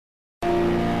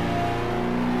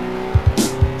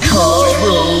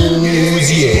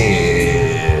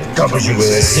yeah. Campus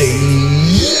USA,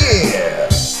 yeah.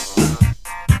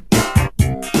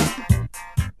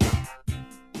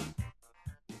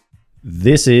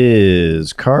 This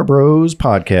is Car Bros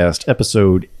Podcast,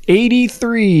 episode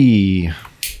 83.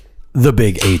 The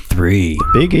Big 8-3.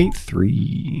 Big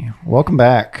 8-3. Welcome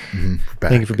back.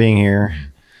 Thank you for being here.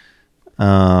 We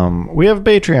have a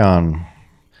Patreon.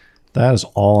 That is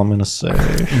all I'm going to say.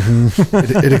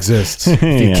 It exists. If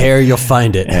you care, you'll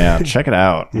find it. Yeah, check it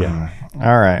out. Yeah.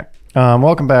 All right.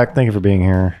 Welcome back. Thank you for being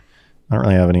here. I don't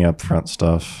really have any upfront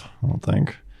stuff, I don't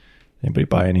think. Anybody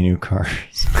buy any new cars?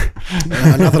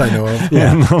 Not that I know of.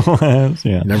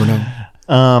 Yeah. Never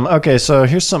know. Okay, so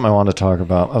here's something I wanted to talk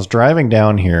about. I was driving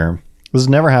down here. This has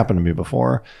never happened to me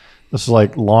before. This is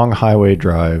like long highway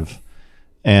drive,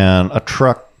 and a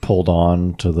truck pulled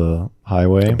on to the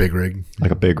highway. Big rig.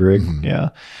 Like a big rig, yeah.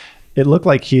 It looked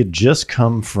like he had just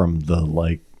come from the,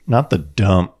 like, not the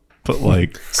dump, but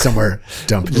like... Somewhere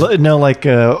dumped. No, like,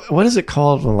 what is it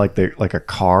called when, like, like a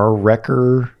car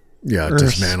wrecker? Yeah, Or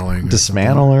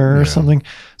dismantler. or something.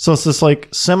 So it's this like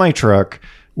semi truck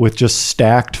with just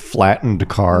stacked flattened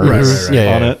cars Right.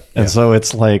 on it. And so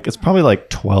it's like, it's probably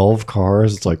like 12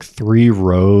 cars. It's like 3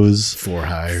 rows, 4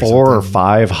 high. four or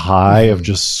 5 high of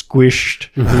just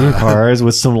squished cars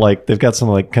with some like, they've got some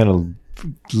like kind of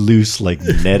loose like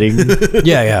netting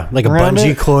Yeah. Like a around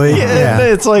bungee it. cord. Yeah,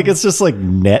 it's like, it's just like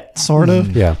net sort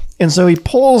of. Yeah. And so he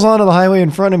pulls onto the highway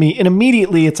in front of me, and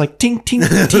immediately it's like tink, tink,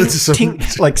 tink, So-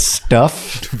 tink, like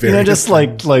stuff. Very Just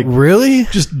good. like Really?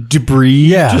 just debris,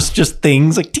 Yeah. just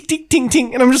things like tink, tink, tink,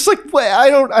 tink. And I'm just like, what? I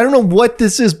don't know what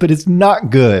this is, but it's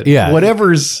not good. Yeah.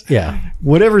 Whatever's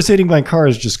hitting my car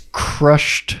is just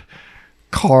crushed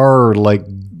car like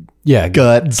Yeah.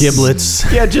 guts,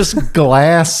 Giblets. Yeah, just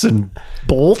glass and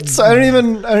bolts. I don't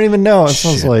even know. And so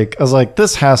I was like,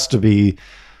 this has to be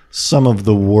some of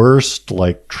the worst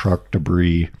like truck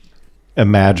debris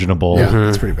imaginable. Yeah,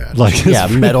 it's pretty bad. Like Yeah.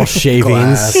 Metal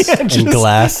shavings Glass. and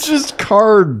glass. just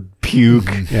car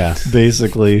puke. Yeah.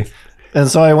 Basically. And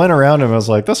so I went around and I was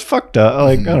like, that's fucked up.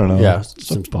 Like, I don't know. Yeah.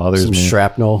 Some bothers Some me.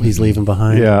 shrapnel he's leaving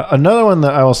behind. Yeah. Another one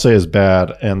that I will say is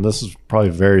bad, and this is probably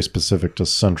very specific to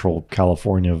Central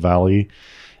California Valley,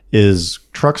 is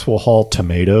trucks will haul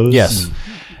tomatoes. Yes.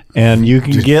 And you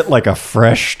can get like a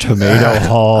fresh tomato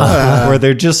haul where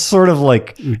they're just sort of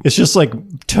like, it's just like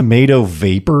tomato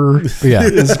vapor. Yeah.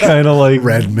 It's kind of like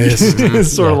Red mist.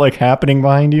 it's sort of like happening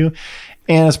behind you.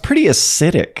 And it's pretty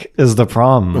acidic is the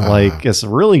problem. Like it's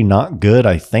really not good,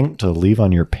 I think, to leave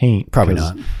on your paint. Probably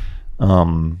 'cause, not.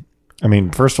 I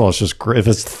mean, first of all, it's just if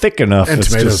it's thick enough, And it's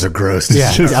tomatoes just, are gross.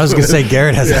 Yeah. I was going to say,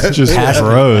 Garrett has a just passionate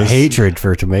gross. hatred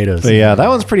for tomatoes. But yeah, that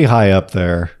one's pretty high up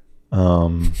there.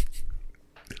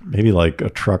 Maybe like a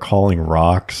truck hauling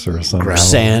rocks or something. Gravel.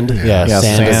 Sand. Yeah. Yeah,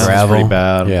 Sand or sand's gravel. pretty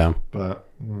bad. Yeah. But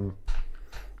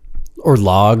Or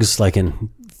logs like in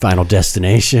Final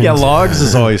Destination. yeah, logs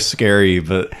is always scary,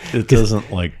 but it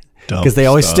doesn't like dump Because they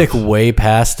always stuff. stick way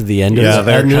past the end of Yeah, the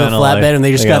they're end of the kinda flatbed, like- and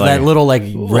they just they got got that like little like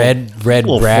red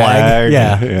little rag. flag.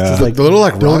 Yeah. Yeah. Just like The little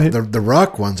like rock, the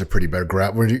rock ones are pretty bad.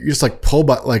 Grab where you just like pull,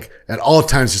 but like at all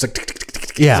times, just like tick, tick, tick, tick,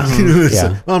 tick. Yeah. It's Yeah.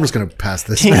 like, well, I'm just gonna pass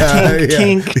this. tink, Yeah,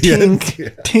 tink, yeah. tink, Yeah.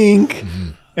 tink,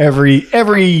 tink.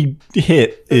 Every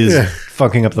hit is Yeah.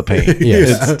 fucking up the paint. Yeah.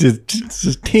 It's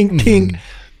just tink, tink.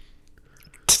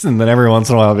 And then every once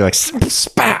in a while, I'll be like,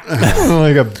 spat,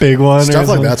 like a big one. Stuff or like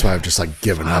something. that's why I've just like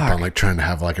given up on like trying to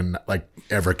have like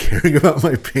ever caring about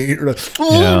my paint or like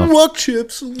Yeah. rock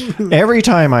chips. Every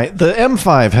time the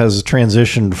M5 has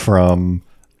transitioned from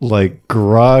like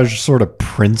garage sort of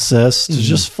princess to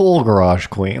just full garage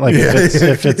queen. Like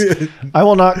if it's I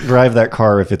will not drive that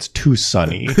car if it's too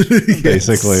sunny.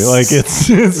 Basically, like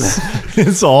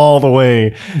it's all the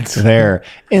way there,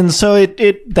 and so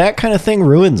it that kind of thing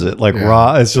ruins it. Like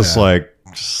raw, it's just like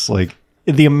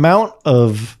the amount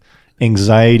of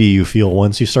anxiety you feel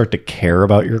once you start to care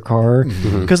about your car,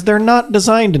 because they're not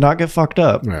designed to not get fucked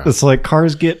up. Yeah. It's like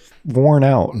cars get worn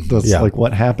out. That's Yeah. like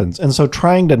what happens. And so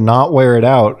trying to not wear it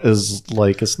out is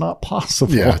like, it's not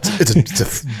possible. Yeah, it's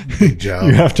a big job.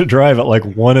 You have to drive at like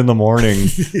 1 a.m.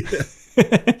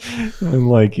 and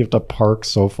like you have to park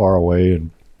so far away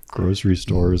and grocery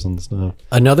stores and stuff.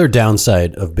 Another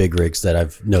downside of big rigs that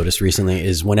I've noticed recently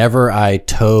is whenever I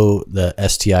tow the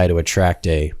STI to a track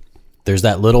day, there's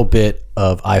that little bit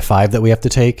of I-5 that we have to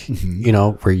take, you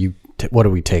know, where you, what do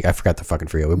we take? I forgot the fucking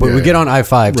freeway. But we get on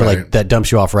I-5 to like, Right. that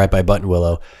dumps you off right by Button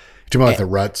Willow. Do you mean like the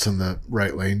ruts in the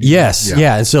right lane? Yes.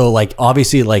 Yeah. And so like,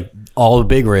 obviously like all the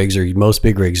big rigs or most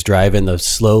big rigs drive in the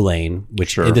slow lane,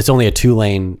 which it's only a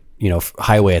 2-lane,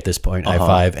 highway at this point,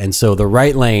 I-5. And so the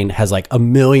right lane has like a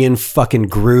million fucking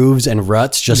grooves and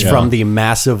ruts just from the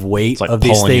massive weight like of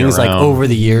these pulling you things, like around. over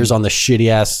the years on the shitty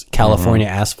ass California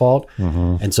asphalt.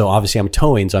 And so obviously I'm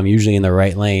towing, so I'm usually in the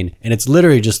right lane. And it's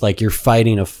literally just like you're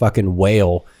fighting a fucking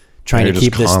whale trying You're to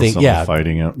just keep this thing. constantly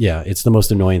fighting it. Yeah. It's the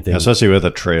most annoying thing. Especially with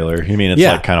a trailer. You mean it's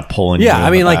like kind of pulling you Yeah, in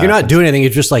I mean, the like you're back not doing anything.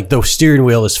 It's just like the steering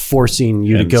wheel is forcing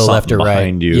you to and go something left or right.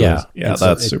 behind you. Yeah, Yeah, And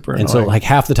that's super And so, annoying. like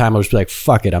half the time, I was like,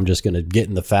 "Fuck it, I'm just gonna get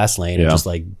in the fast lane and Yeah. just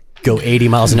like go 80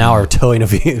 miles an hour towing a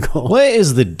vehicle." What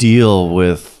is the deal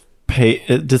with pay?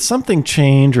 Did something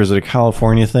change, or is it a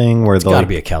California thing where they'll gotta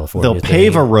be a California They'll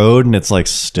pave thing. a road and it's like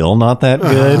still not that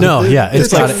good. No, yeah,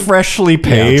 It's like got it. freshly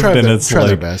paved try and their- it's try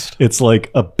their like best. it's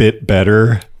like a bit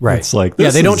better. Right. It's like yeah,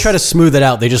 this they don't is- try to smooth it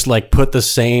out. They just like put the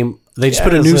same. They just Yeah,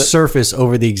 put a is new it- surface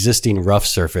over the existing rough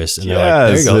surface, and they're Yeah, like,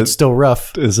 "There is you go. it- It's still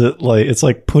rough." Is it like it's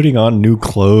like putting on new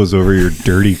clothes over your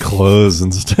dirty clothes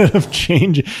instead of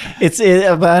changing?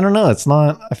 But I don't know. It's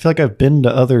not. I feel like I've been to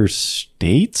other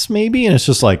states maybe, and it's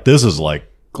just like this is like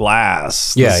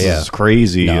glass. Yeah, This yeah. is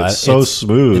crazy. No, it's so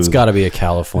smooth. It's got to be a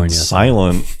California.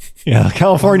 silent. Yeah,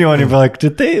 California one. You're like,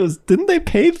 didn't they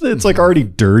pave it? It's like already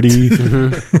dirty,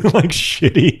 like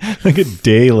shitty. Like a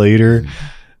day later,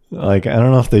 like I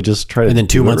don't know if they just try to. And then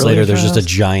 2 do it months really later, there's just a fast.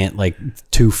 giant like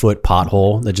 2-foot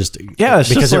pothole that just Yeah, it's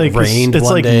because just like it rained. It's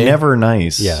one like day. never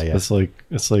nice. Yeah, yeah. It's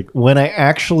like when I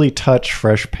actually touch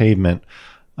fresh pavement,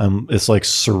 it's like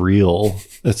surreal.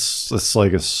 It's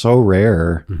like it's so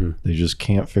rare. Mm-hmm. They just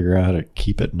can't figure out how to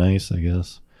keep it nice, I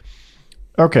guess.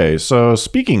 Okay, so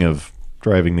speaking of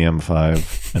driving the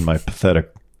M5 and my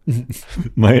pathetic,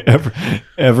 my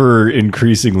ever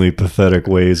increasingly pathetic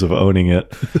ways of owning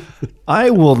it, I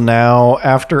will now,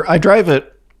 after I drive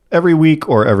it every week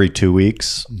or every 2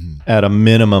 weeks, at a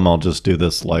minimum, I'll just do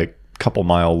this like couple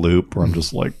mile loop where I'm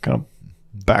just like kind of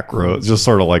back roads, just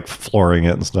sort of like flooring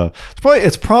it and stuff.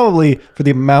 It's probably for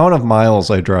the amount of miles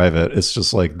I drive it, it's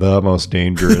just like the most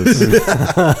dangerous.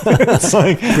 It's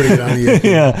like, Putting it on the edge.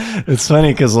 yeah, it's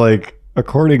funny because like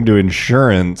according to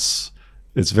insurance,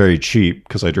 it's very cheap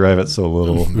because I drive it so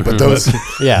little. But those,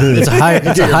 Yeah, it's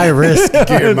a high risk. get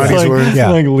your It's money's like, worth. it's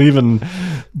like leaving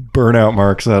burnout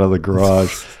marks out of the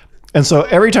garage. And so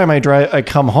every time I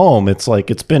come home, it's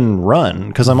like it's been run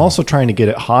because I'm also trying to get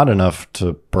it hot enough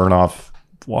to burn off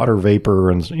water vapor,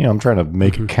 and I'm trying to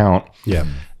make it count. Yeah.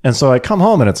 And so I come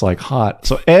home and it's like hot.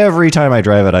 So every time I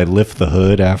drive it, I lift the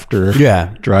hood after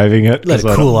Yeah. driving it. Let it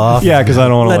 'cause I cool don't- off. Yeah, because I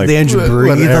don't want to Let like the engine let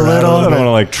breathe the a air out little. I don't want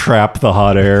to like trap the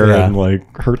hot air Yeah. and like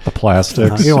hurt the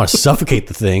plastics. You don't want to suffocate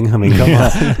the thing. I mean, come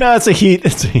on. No, it's a heat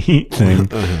thing.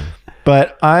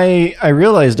 But I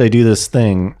realized I do this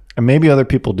thing, and maybe other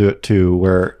people do it too,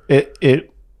 where it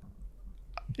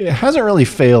hasn't really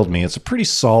failed me. It's a pretty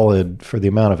solid for the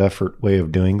amount of effort way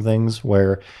of doing things,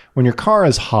 where when your car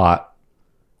is hot,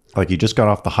 like you just got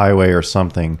off the highway or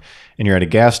something, and you're at a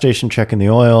gas station checking the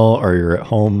oil, or you're at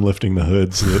home lifting the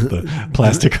hood so that the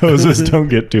plastic hoses don't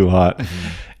get too hot,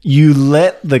 you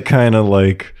let the kind of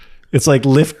like, it's like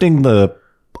lifting the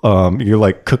you're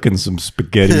like cooking some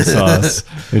spaghetti sauce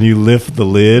and you lift the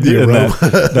lid and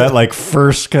that like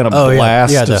first kind of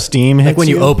blast the- of steam hits like when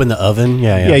you open the oven.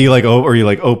 yeah, you like or you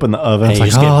like open the oven. It's you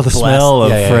like, just get oh, the blast- smell of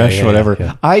yeah, fresh yeah, whatever.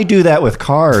 yeah. I do that with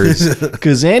cars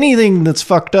because anything that's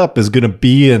fucked up is going to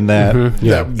be in that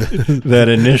that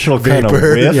initial kind of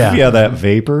Vapor. whiff. Yeah. Yeah, that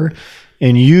vapor.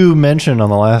 And you mentioned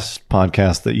on the last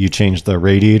podcast that you changed the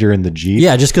radiator in the Jeep.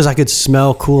 Yeah, just because I could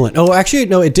smell coolant. Oh, actually,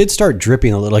 no, it did start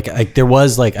dripping a little. Like there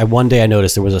was like one day I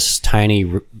noticed there was a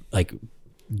tiny like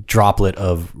droplet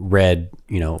of red.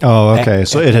 Oh, okay.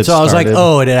 So it had So I was like, started.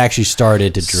 oh, it had actually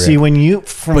started to drip. See, when you,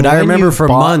 But I remember for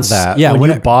bought months- that, yeah, when when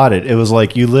you I- bought it, it was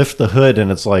like you lift the hood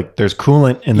and it's like there's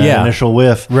coolant in that Yeah. initial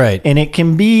whiff, Right. And it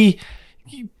can be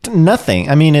nothing.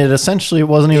 I mean, it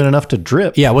wasn't even enough to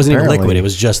drip. yeah, it wasn't even apparently. liquid. It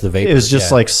was just the vapor. It was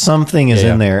just Yeah. like something is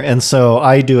Yeah. in there, and so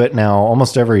I do it now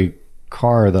almost every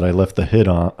car that I lift the hood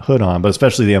on, but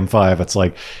especially the M5, it's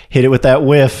like hit it with that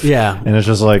whiff, Yeah. and it's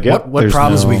just like, yep, What there's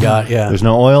problems we got, yeah. there's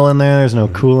no oil in there, there's no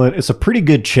coolant. It's a pretty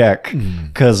good check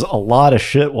because a lot of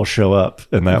shit will show up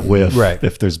in that whiff. Right.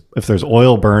 If there's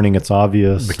oil burning, it's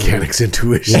obvious. Mechanic's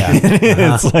intuition.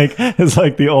 it's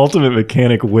like the ultimate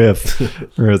mechanic whiff,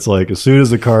 where it's like as soon as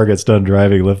the car gets done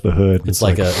driving, lift the hood. It's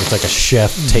like a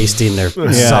chef tasting their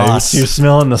Yeah, sauce. You're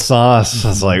smelling the sauce.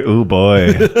 It's like, ooh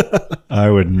boy, I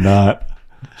would not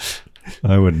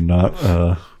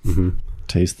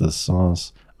taste this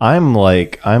sauce. I'm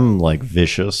like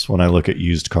vicious when I look at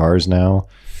used cars now.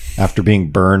 After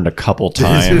being burned a couple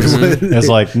times, it's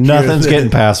like nothing's getting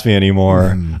past me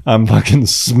anymore. I'm fucking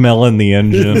smelling the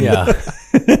engine. Yeah.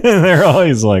 They're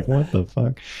always like, what the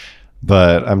fuck?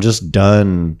 but I'm just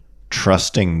done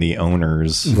trusting the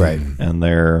owners, Right. and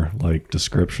their like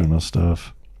description of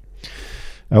stuff.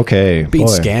 Okay, Being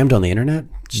boy. scammed on the internet?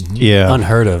 Yeah,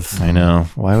 Unheard of. I know.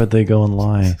 Why would they go and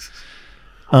lie?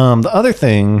 The other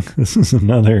thing, this is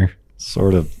another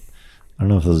sort of, I don't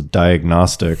know if this is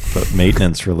diagnostic, but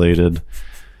maintenance related.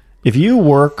 If you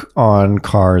work on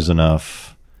cars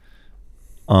enough,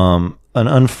 an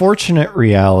unfortunate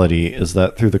reality is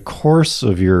that through the course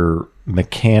of your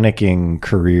mechanicking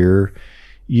career,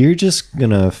 you're just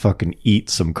gonna fucking eat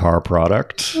some car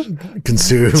product.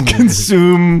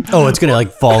 Consume. Oh, it's going to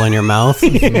like fall in your mouth.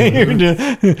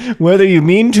 Whether you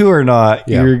mean to or not,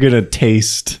 Yeah. you're gonna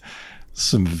taste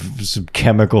some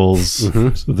chemicals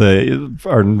that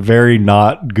are very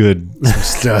not good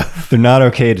Stuff. They're not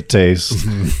okay to taste,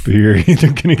 but you're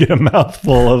either gonna get a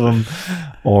mouthful of them,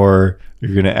 or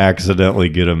you're gonna accidentally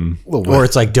get them. Or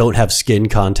it's like, don't have skin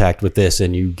contact with this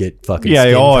and you get fucking Yeah,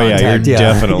 skin oh, yeah, contact. you're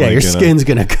definitely Yeah, your gonna- skin's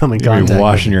going to come in You're contact.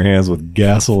 washing your hands with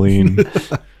gasoline.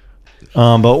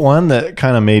 But one that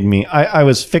kind of made me, I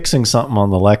was fixing something on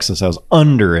the Lexus. I was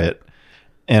under it,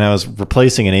 and I was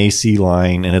replacing an AC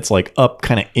line, and it's like up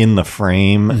kind of in the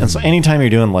frame. And so anytime you're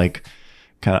doing like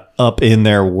kind of up in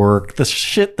there work, the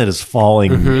shit that is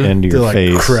falling into your like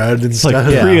face, crud and it's like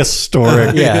stuff. Yeah.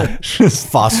 prehistoric. Yeah. just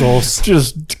Fossils.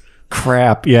 just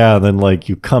crap. Yeah. Then like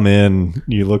you come in,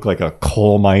 you look like a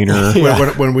coal miner.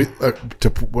 When we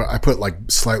when I put like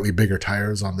slightly bigger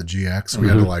tires on the GX, we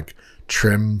had to like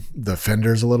trim the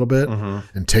fenders a little bit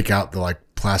and take out the like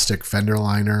plastic fender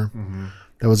liner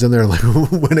that was in there. Like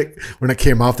when it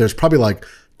came off, there's probably like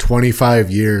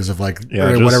 25 years of like Yeah,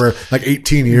 or just whatever, like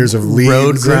 18 years of leaves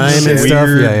Road grime and shit. stuff.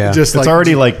 Yeah, yeah. Just It's like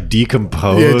already like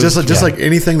decomposed. yeah, just like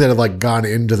anything that had like gone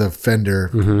into the fender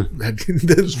had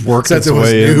worked since its it was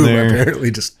way in new, there.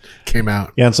 apparently just came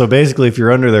out. Yeah, and so basically, if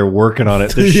you're under there working on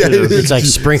it, this Yeah, shit is It's like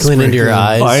sprinkling into your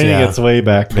eyes. finding Yeah. its way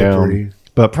back down. Pretty.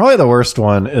 But probably the worst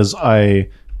one is I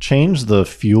changed the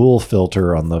fuel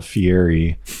filter on the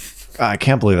Fieri. God, I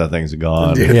can't believe that thing's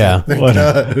gone. Yeah. What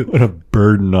a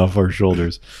burden off our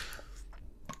shoulders.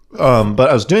 But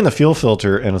I was doing the fuel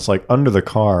filter, and it's like under the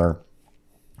car,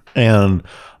 and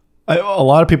a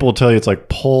lot of people will tell you it's like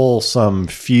pull some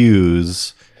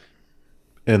fuse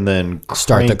and then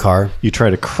Start the crank- car. You try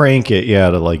to crank it,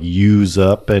 to like use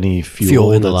up any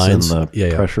fuel, in the that's lines. in the Yeah,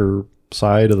 yeah. pressure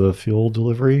side of the fuel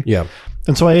delivery. Yeah.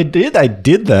 And so I did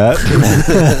that.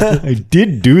 I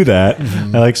did do that.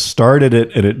 I like started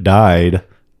it and it died.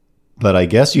 But I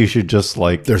guess you should just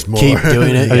like There's more. Keep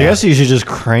doing it. I Yeah. guess you should just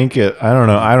crank it. I don't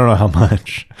know how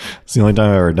much. It's the only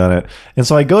time I've ever done it. And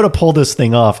so I go to pull this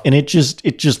thing off, and it just Yeah.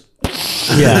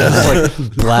 it's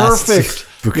like Blasts. perfect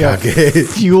Bukake.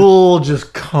 fuel,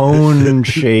 just cone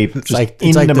shape, just It's like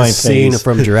into the my scene face.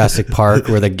 from Jurassic Park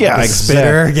where the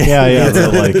spitter exactly. Yeah,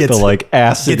 the like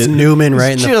acid. gets Newman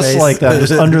right in the just face. like that,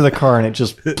 just under the car, and it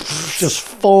just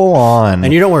full on.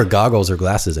 And you don't wear goggles or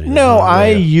glasses anymore. No, I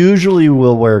usually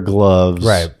will wear gloves.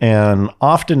 Right. And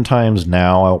oftentimes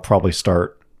now I'll probably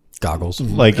start goggles.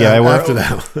 like, I wear After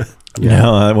that.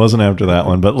 No, it wasn't after that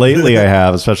one. But lately I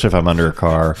have, especially if I'm under a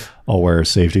car, I'll wear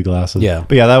safety glasses. Yeah.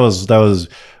 But yeah, that was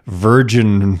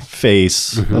virgin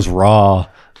face. That was raw,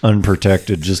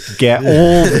 unprotected, just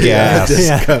old gas.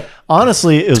 Yeah.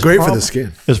 Honestly, it was great for the skin.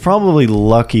 It was probably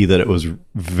lucky that it was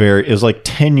like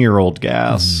 10-year-old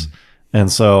gas. And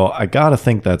so I got to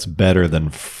think that's better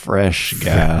than fresh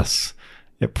gas.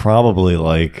 It probably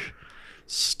like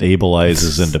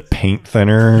stabilizes into paint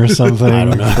thinner or something. I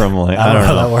don't know. From like I don't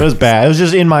know. It was bad. It was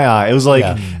just in my eye. It was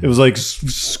like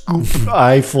scoop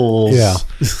eyefuls. Yeah.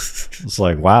 It's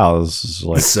like, wow, this is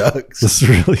like Sucks. this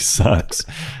really sucks.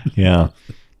 Yeah.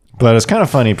 But it's kind of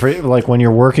funny, like when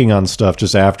you're working on stuff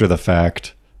just after the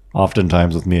fact,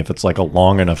 oftentimes with me, if it's like a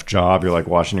long enough job, you're like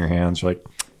washing your hands, you're like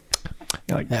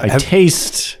I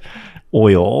taste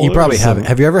oil. You probably It's haven't.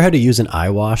 Have you ever had to use an eye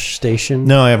wash station?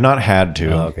 No, I have not had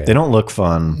to. okay. They don't look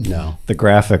fun. No. The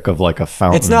graphic of like a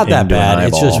fountain. It's not that into an bad.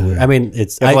 It's eyeball. just, I mean,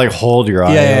 it's You have to, like hold your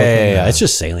eye. yeah. open. It's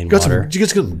just saline Got some, water. did you get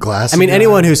some glass? I mean,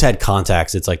 anyone who's had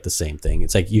contacts, it's like the same thing.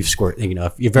 It's like you've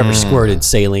if you've ever squirted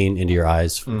saline into your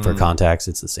eyes for contacts,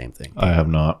 it's the same thing. I have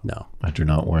not. No. I do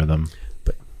not wear them.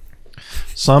 But-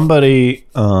 Somebody,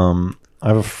 I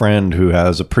have a friend who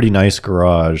has a pretty nice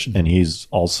garage, and he's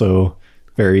also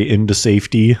very into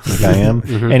safety, like I am,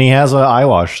 and he has an eye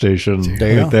wash station you right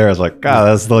go. there. I was like, God,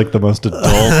 that's like the most adult.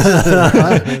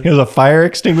 He has a fire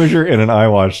extinguisher and an eye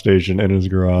wash station in his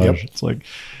garage. It's like,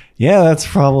 yeah, that's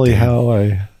probably how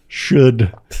I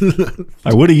should.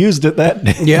 I would have used it that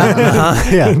day.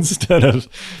 Yeah. Instead of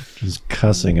just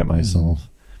cussing at myself.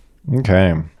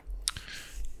 Okay.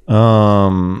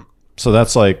 So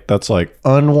that's like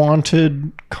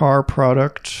unwanted car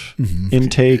product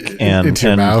intake and Into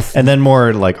your mouth. and then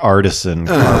more like artisan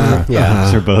car product. Yeah.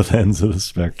 Those are both ends of the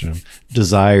spectrum.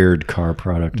 Desired car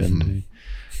product intake.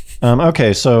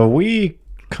 Okay, so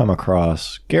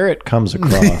Garrett comes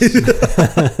across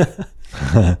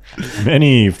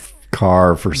many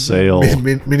car for sale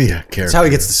Mini character. That's how he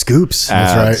gets the scoops.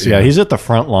 ads. right, yeah. He's at the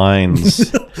front lines.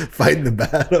 fighting the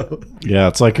battle. Yeah,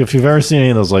 it's like if you've ever seen any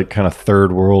of those like kind of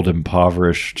third world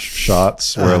impoverished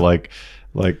shots where like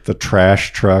the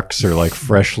trash trucks are like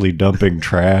freshly dumping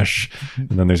trash, and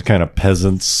then there's kind of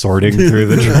peasants sorting through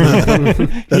the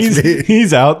trash.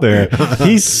 He's out there.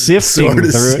 He's sifting Sort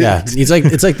of through. Yeah, it's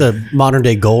like the modern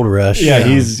day gold rush. Yeah,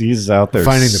 he's out there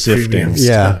Finding the sifting. premium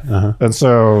yeah. Uh-huh. And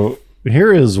so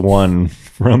here is one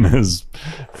from his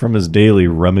daily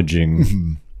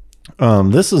rummaging.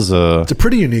 This is It's a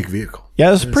pretty unique vehicle.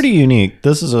 yeah, it's pretty unique.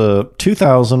 This is a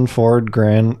 2000 Ford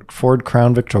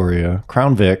Crown Victoria,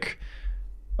 Crown Vic,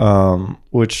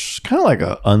 which is kind of like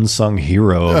a unsung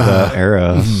hero of that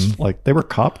era. Like they were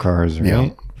cop cars,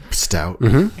 right? Stout.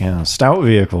 Yeah, stout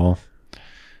vehicle.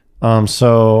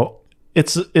 So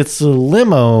it's a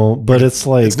limo, but it's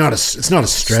like It's not a stretch. It's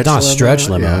not a stretch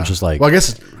limo, Yeah. just like- Well, I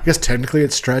guess technically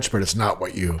it's stretch, but it's not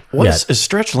what you. is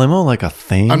stretch limo like a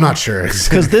thing? I'm not sure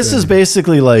Because this is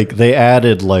basically like they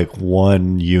added like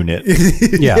one unit.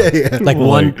 Yeah. Like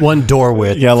one door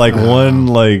width. Yeah, like one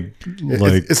like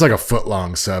It's like a foot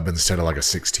long sub instead of like a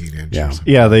 16 inch. Yeah. Or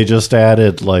something. yeah, they just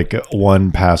added like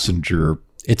one passenger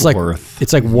It's like worth.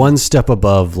 it's like one step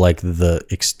above like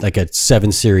like a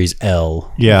 7 Series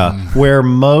L. Yeah, where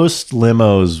most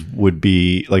limos would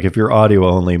be like if you're audio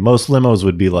only, most limos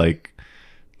would be like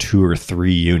 2 or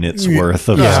 3 units worth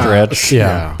of stretch.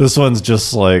 Yeah. This one's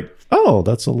just like, oh,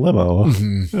 that's a limo.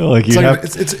 Like you It's, have, like,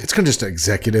 it's kind of just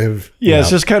executive. yeah,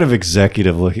 it's just kind of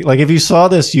executive looking. Like if you saw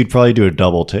this, you'd probably do a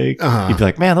double take. You'd be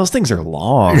like, man, those things are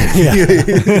long. And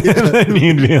then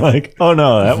you'd be like, oh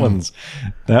no,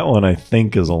 that one I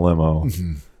think is a limo.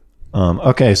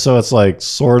 Okay, so it's like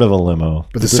sort of a limo.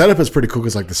 But the setup is pretty cool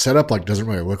because like the setup like doesn't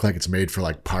really look like it's made for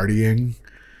like partying.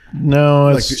 No,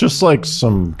 it's just like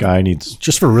some guy needs.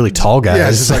 Just for really tall guys. Yeah,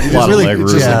 it's just like A lot of really, leg room.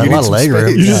 just, Yeah, like, a you lot need of some leg room.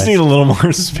 space. You just need a little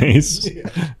more space.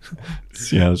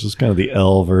 Yeah, it's just kind of the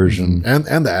L version. And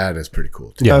the ad is pretty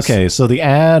cool too. Yes. Okay, so the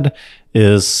ad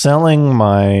is selling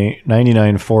my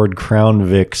 99 Ford Crown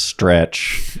Vic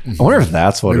Stretch. I wonder if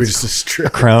that's what Maybe it's just a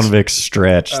stretch. Crown Vic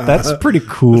Stretch. That's pretty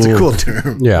cool. It's a cool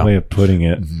term. Yeah. way of putting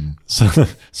it.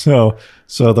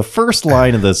 So the first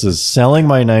line of this is selling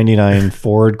my 99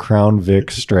 Ford Crown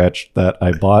Vic Stretch that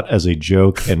I bought as a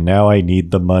joke and now I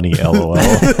need the money, LOL.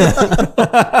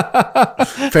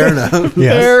 Fair enough.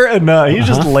 Fair enough. He's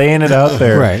just laying it out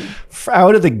there. Right.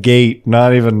 Out of the gate,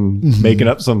 not even making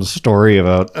up some story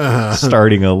about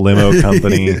starting a limo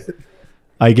company.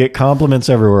 I get compliments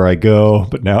everywhere I go,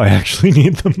 but now I actually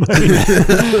need the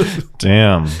money.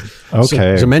 Damn.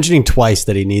 Okay. So mentioning twice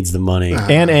that he needs the money.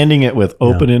 And ending it with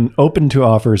open to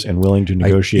offers and willing to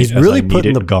negotiate. He's really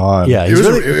putting it gone. Yeah, It he's was,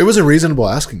 really it was a reasonable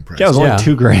asking price. Yeah, it was Yeah. only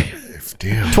 $2,000.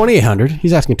 Damn. 2,800.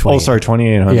 He's asking 20. Oh, sorry,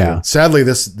 2,800. Yeah. Sadly,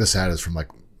 this ad is from like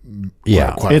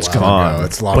Yeah. quite It's a while gone. ago.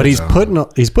 It's long But he's ago.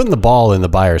 putting the ball in the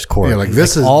buyer's court. Yeah, like, He's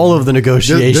this is- all of the This,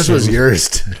 negotiation. this was yours.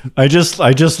 To, I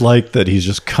just like that he's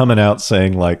just coming out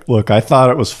saying like, look, I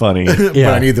thought it was funny. But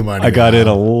I need the money. I got in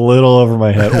a little over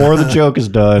my head, or the joke is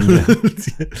done.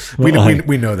 we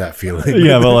know that feeling.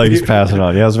 Yeah, but like he's passing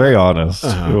on. Yeah, it's very honest.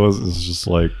 It was just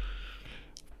like,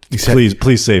 He said,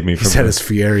 please save me he from had this. his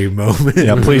Fieri moment.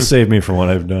 Yeah, please save me from what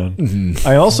I've done.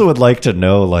 I also would like to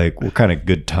know like what kind of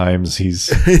good times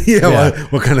he's. yeah.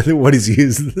 What kind of what he's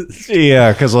used?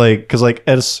 Yeah, because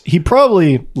as he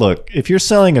probably look, if you're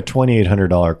selling a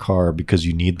 $2,800 car because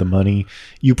you need the money,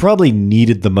 you probably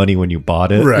needed the money when you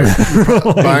bought it. Right.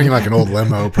 Buying like an old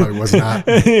limo probably was not.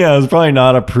 Yeah, it was probably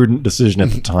not a prudent decision at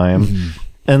the time.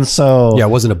 And so Yeah, it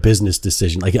wasn't a business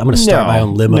decision. Like I'm going to start my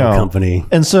own limo company.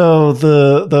 And so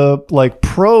the like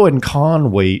pro and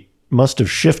con weight must have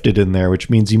shifted in there, which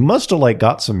means he must have like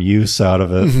got some use out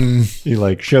of it. He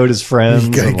like showed his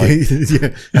friends. And,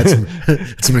 like,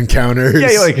 Had some encounters. yeah,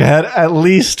 he like had at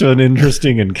least an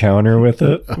interesting encounter with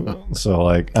it. So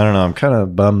like I don't know, I'm kind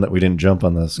of bummed that we didn't jump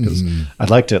on this because I'd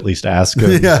like to at least ask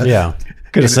him. Yeah. Yeah.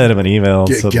 Could have sent him an email. And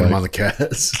Get said, him like, on the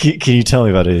cast. can you tell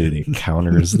me about any of the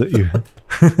encounters that you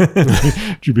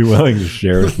would you be willing to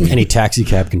share with me? Any taxi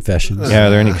cab confessions? Yeah, are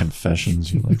there any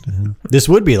confessions you'd like to have? This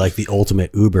would be like the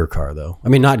ultimate Uber car, though. I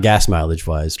mean, not gas mileage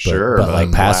wise, but, Sure, but but like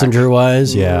in passenger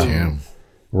wise, yeah. Damn.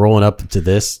 Rolling up to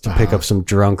this to pick up some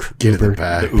drunk Get in the Uber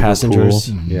back. passengers.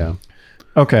 pool. Yeah.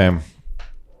 Okay.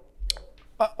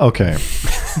 Okay.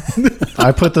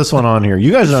 I put this one on here.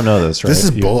 You guys don't know this, right? This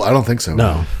is bold. I don't think so.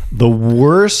 No. The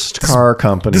worst car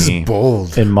company This is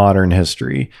bold. in modern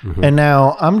history. And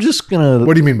now I'm just gonna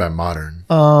What do you mean by modern?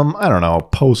 I don't know,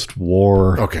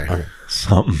 post-war Okay.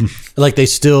 something. Like they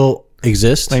still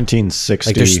exist? 1960.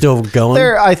 Like they're still going?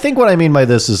 I think what I mean by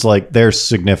this is like they're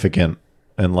significant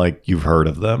and like you've heard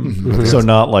of them. So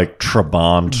not like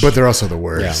Trabant But they're also the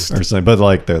worst. or something, but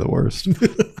like they're the worst.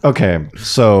 Okay,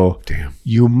 so Damn.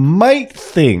 you might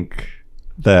think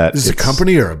that Is this a it's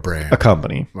company or a brand? a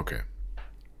company, Okay.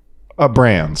 a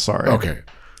brand, sorry. Okay.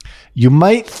 You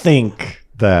might think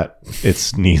that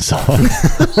it's Nissan.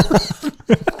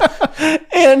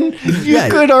 And you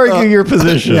could argue your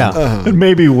position and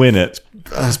maybe win it.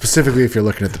 Specifically, if you're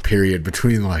looking at the period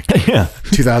between like Yeah.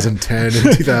 2010 and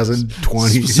 2020.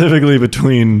 Specifically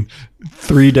between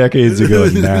 3 decades ago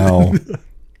and now.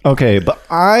 Okay, but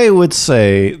I would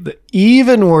say that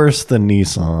even worse than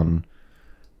Nissan,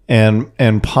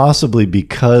 and possibly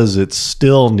because it's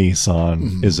still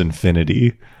Nissan, is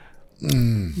Infinity.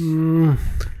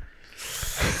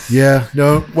 Yeah.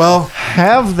 No. Well,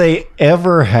 Have they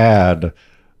ever had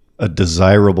a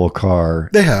desirable car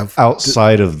they have.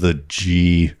 outside of the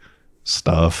G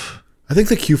stuff? I think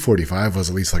the Q45 was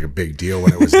at least like a big deal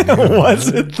when it was new. Was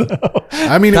it though?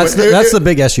 I mean, That's the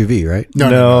big SUV, right?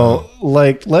 No,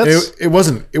 like let's. It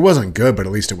wasn't good, but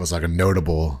at least it was like a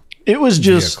notable It was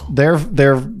just vehicle.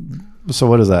 they're. So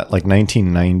what is that? Like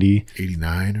 1990?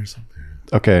 89 or something.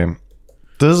 Okay,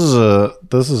 this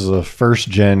is a first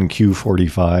gen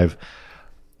Q45.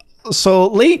 So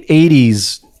late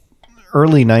 80s,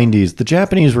 early 90s, the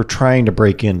Japanese were trying to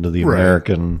break into the Right.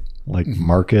 American like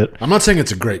market. I'm not saying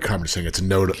it's a great car. I'm just saying it's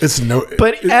notable.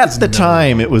 But at the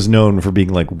time, it was known for being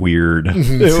like weird.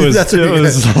 It was. That's it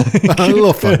was like, a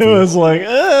little funky. It was like,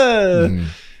 and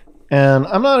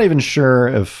I'm not even sure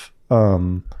if.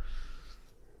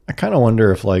 I kind of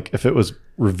wonder if like if it was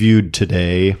reviewed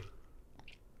today,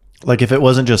 like if it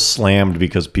wasn't just slammed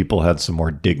because people had some more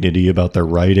dignity about their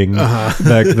writing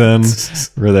back then,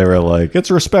 where they were like, it's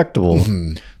respectable.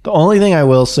 The only thing I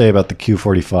will say about the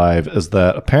Q45 is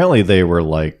that apparently they were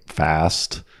like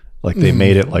fast. Like they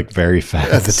made it like very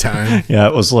fast at the time. Yeah,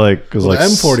 it was like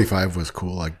M45 was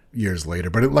cool like years later,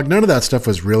 but like none of that stuff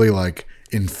was really like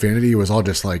Infinity. It was all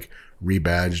just like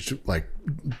rebadged like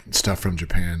stuff from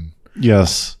Japan.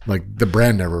 Yes, Like the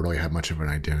brand never really had much of an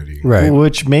identity. Right.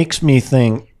 which makes me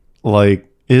think like,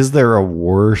 is there a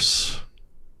worse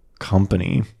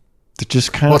company? It's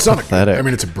just kind Well, of it's not. pathetic. I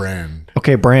mean, it's a brand.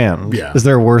 Okay, brand. Yeah. Is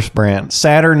there a worse brand?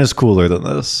 Saturn is cooler than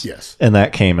this. Yes. And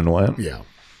that came and went. Yeah.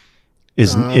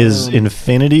 Is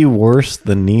Infinity worse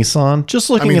than Nissan?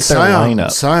 Just I looking mean, at their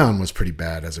lineup. Scion was pretty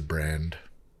bad as a brand.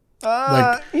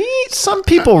 Some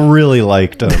people really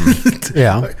liked them.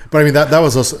 Yeah. But I mean, that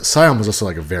was also Scion was also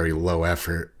like a very low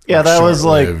effort. Yeah, that was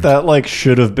like short-lived. that. Like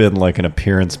should have been like an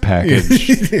appearance package.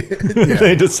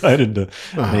 They decided to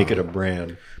make it a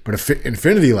brand. But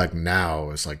Infinity, like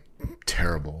now, is like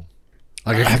terrible.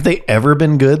 Like Have they ever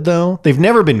been good though? They've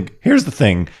never been. Here's the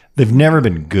thing: they've never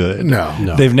been good.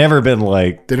 No. They've never been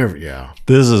like, they never. Yeah.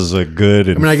 this is a good.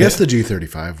 I mean, I guess the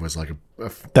G35 was like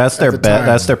that's their at the time.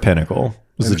 that's their pinnacle.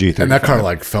 Was the G35? and that car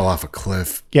like fell off a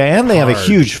cliff. Yeah, and they have a hard.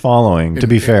 huge following. To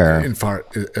be fair, in far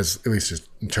as at least just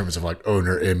in terms of like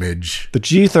owner image. the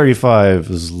G35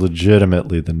 is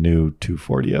legitimately the new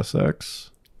 240SX.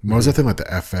 What was that thing like the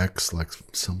FX, like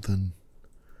something?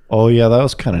 Oh yeah, that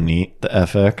was kind of neat. The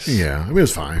FX. Yeah, I mean it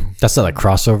was fine. That's not like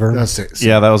crossover. That's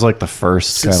Yeah, that was like the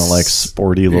first kind of like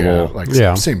sporty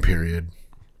little. same period.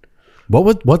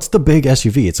 What's the big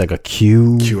SUV? It's like a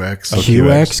QX.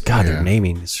 QX. God, Yeah. their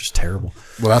naming is just terrible.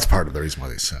 Well, that's part of the reason why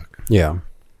they suck. Yeah.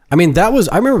 I mean, I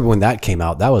remember when that came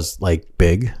out, that was like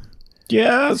big.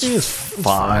 Yeah, it's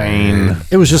fine.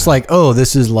 It was just like, oh,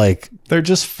 this is like They're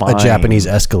just fine. a Japanese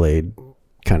Escalade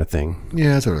kind of thing.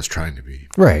 Yeah, that's what it was trying to be.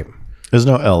 Right. There's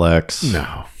no LX.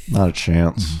 No, Not a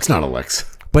chance. it's not a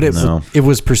Lex. But it No. it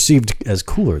was perceived as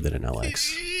cooler than an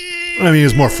LX. I mean, it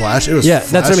was more flash. It was Yeah,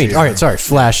 that's what I mean. flashier. All right, sorry,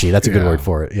 flashy. That's a good Yeah. word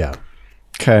for it. Yeah.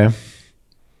 Okay.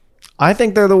 I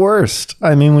think they're the worst.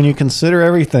 I mean, when you consider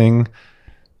everything,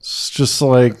 it's just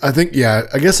like I think, yeah,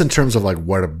 I guess in terms of like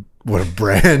what a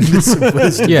brand is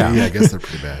supposed to Yeah. be, I guess they're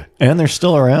pretty bad. and they're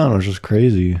still around, which is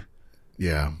crazy.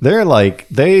 Yeah, They're like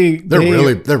they're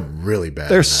really bad.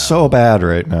 they're now. so bad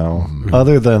right now.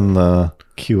 Other than the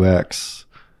QX,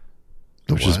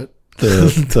 which is What?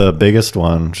 the biggest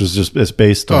one, which is just it's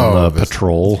based on Oh, the this-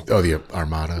 Patrol. Oh, the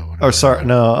Armada. whatever. Oh, sorry,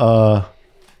 no.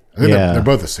 I think yeah. they're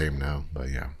both the same now, but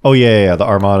yeah. Oh yeah. The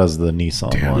Armada's the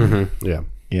Nissan one. Yeah.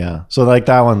 Yeah, so like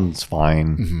that one's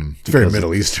fine It's very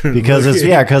Middle Eastern. because it's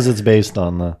looking. because it's based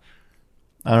on the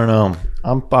I don't know.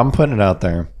 I'm putting it out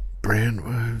there. Brand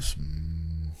wise,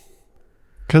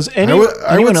 Because I anyone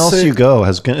would else say- you go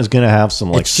is going to have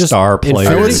some like It's just star players.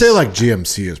 I would say like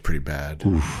GMC is pretty bad.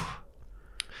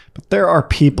 But there are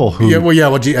people who, Yeah,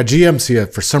 well, a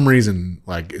GMC for some reason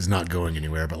like is not going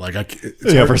anywhere. But like,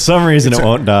 it's hard- for some reason it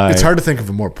won't die. It's hard to think of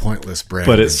a more pointless brand.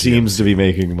 but than it seems to be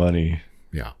making money.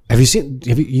 yeah. Have you seen?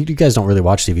 You guys don't really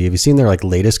watch TV. Have you seen their like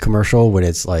latest commercial when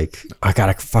it's like, I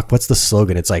gotta fuck. What's the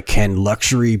slogan? It's like, can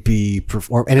luxury be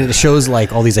performed? And it shows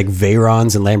like all these like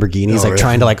Veyrons and Lamborghinis like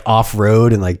trying to like off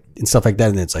road and like and stuff like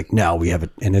that. And it's like, now we have it,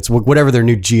 and it's whatever their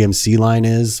new GMC line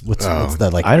is. What's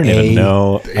that like? I don't even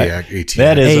know. ATM.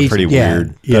 That is A- a pretty yeah,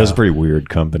 weird. yeah. That is a pretty weird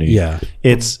company. Yeah. But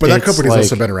that it's company's like,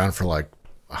 also been around for like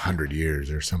 100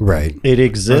 years or something. Right. It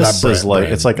exists brand- as like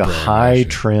brand- it's like a brand, high actually.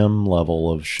 trim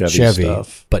level of Chevy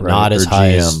stuff, but right? not as Or high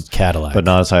GM, as Cadillac. but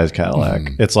not as high as Cadillac.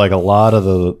 It's like a lot of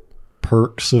the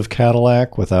perks of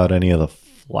Cadillac without any of the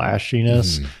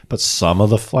flashiness, but some of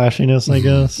the flashiness, I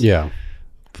guess. yeah.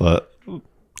 But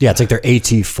Yeah, it's like their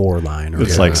AT4 line. Or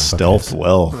it's like stealth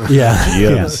well. Yeah.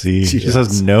 GMC just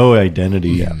has no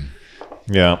identity.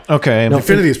 Yeah. Okay.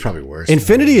 Infinity is probably worse.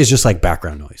 Infinity is just like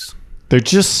background noise. They're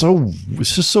just so.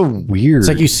 It's just so weird. It's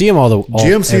like you see them all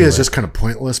GMC everywhere. is just kind of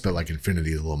pointless, but like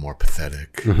Infinity is a little more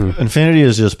pathetic. Infinity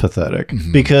is just pathetic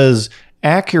because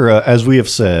Acura, as we have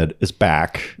said, is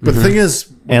back, But the thing is,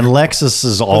 and Lexus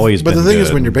has always but been. the thing is,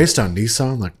 good. when you're based on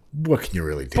Nissan, like, what can you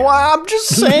really do? Well, I'm just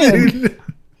saying.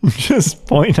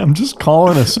 I'm just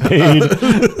calling a spade.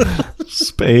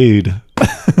 Spade.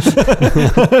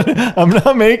 I'm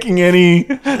not making any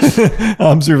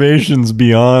observations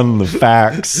beyond the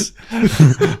facts.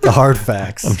 the hard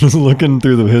facts. I'm just looking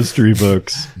through the history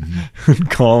books and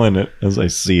calling it as I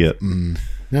see it.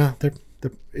 Yeah,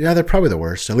 they're probably the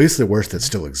worst. At least the worst that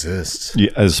still exists. Yeah,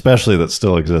 especially that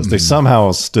still exists. They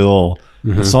somehow still.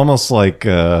 It's almost like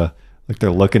they're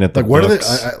looking at the Like, what are they?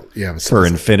 books Yeah, for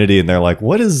Infinity, and they're like,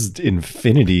 "What is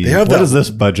Infinity? have What that- is this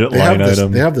budget they line have this,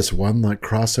 item?" They have this one like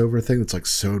crossover thing that's like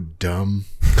so dumb.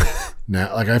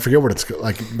 Now, like I forget what it's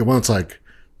like. The one that's like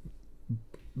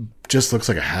just looks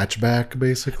like a hatchback,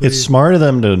 basically. It's smart of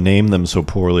them to name them so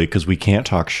poorly because we can't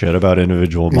talk shit about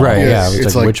individual models. Right, yeah.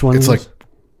 It's like, which one It's is like it?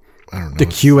 I don't know. The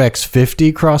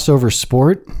QX50 crossover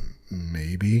sport,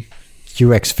 Maybe.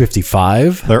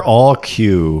 QX55. They're all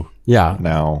Q Yeah,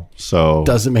 now, so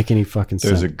doesn't make any fucking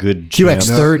there's sense. a good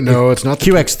QX30. chance- No, it's not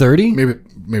the QX30.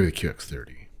 Maybe the QX30.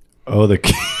 Oh, the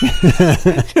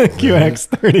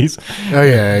QX30s. Oh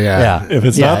yeah. Yeah, If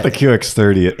it's Yeah. not the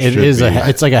QX30, it It should is be.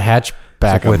 it's like a hatchback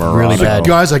like a with really Murano. bad.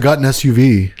 Guys, I got an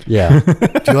SUV. Yeah,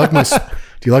 Do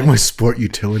you like my sport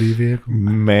utility vehicle?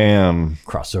 Man,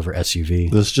 crossover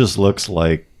SUV. this just looks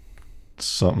like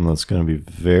something that's going to be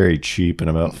very cheap in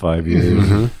about 5 years.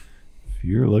 If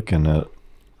you're looking at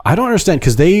I don't understand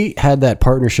because they had that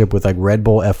partnership with like Red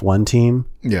Bull F1 team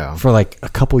Yeah. for like a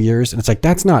couple years, and it's like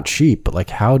that's not cheap. But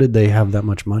like, how did they have that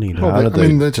much money? To, How did I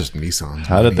mean, they- that's just Nissan.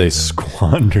 how did they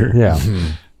squander? yeah,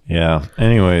 Yeah.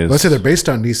 Anyways, Let's say they're based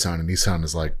on Nissan, and Nissan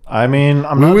is like I mean,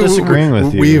 I'm not disagreeing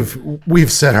with you.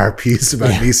 We've said our piece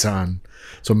about Nissan.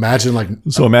 So imagine like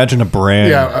So imagine a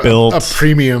brand built. a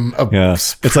premium. Yeah,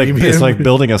 it's like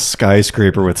building a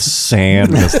skyscraper with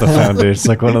sand as the foundation. It's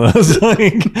like one of those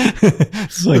like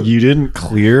it's like you didn't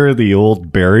clear the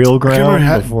old burial ground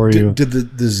before you did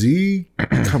the Z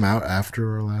come out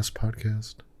after our last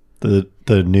podcast?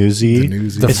 the new Z. The new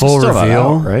Z. The It's full still not reveal?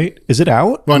 out, right? Is it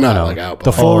out? Well, not like out. But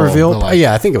the full like, reveal. they're like-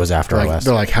 Yeah, I think it was after our last.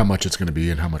 they're like how much it's going to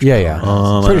be and how much. Yeah, yeah.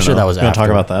 I Pretty don't sure know. that was Gonna after. talk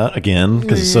about that again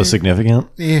because it's so significant.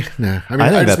 Yeah, nah. I mean, I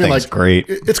think just that mean, thing's great.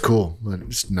 It's cool, but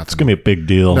it's nothing. It's gonna be a big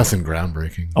deal. nothing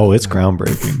groundbreaking. Oh, it's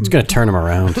groundbreaking. It's gonna turn them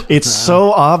around. It's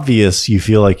so obvious you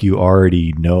feel like you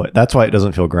already know it. That's why it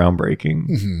doesn't feel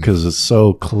groundbreaking because it's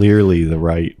so clearly the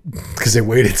right. Because they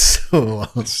waited so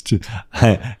long.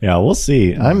 Yeah, we'll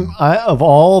see. Of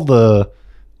all the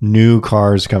new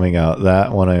cars coming out,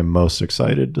 that one I'm most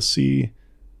excited to see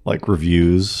like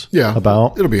reviews Yeah,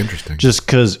 about. It'll be interesting. Just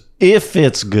because if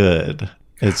it's good,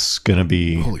 it's gonna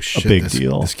be Holy shit, a big this,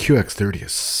 deal. This QX30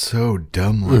 is so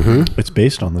dumb looking. It's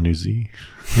based on the new Z.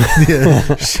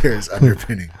 Yeah, shares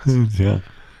underpinning. Yeah.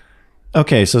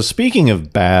 Okay, so speaking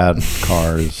of bad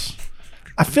cars,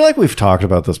 I feel like we've talked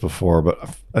about this before, but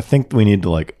I think we need to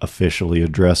like officially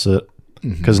address it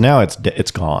because now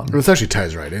it's gone. This actually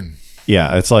ties right in.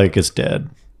 Yeah, it's like it's dead.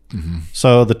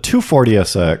 So the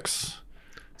 240SX,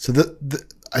 So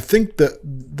I think the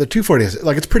 240 is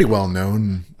like it's pretty well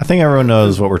known. I think everyone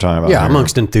knows what we're talking about. Yeah, here.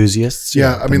 amongst enthusiasts.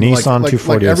 Yeah, I mean Nissan like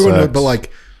 240 everyone knows, SX. but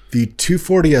like the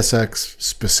 240SX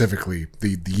specifically,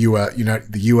 the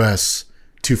US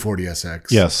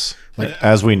 240SX. Yes,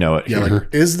 as we know it. Yeah, here.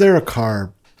 like, is there a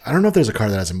car? I don't know if there's a car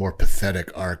that has a more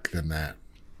pathetic arc than that.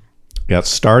 Yeah, it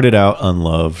started out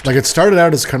unloved. Like, it started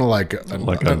out as kind of like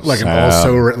an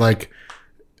also like.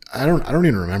 I don't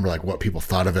even remember like what people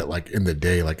thought of it like in the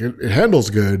day. Like it handles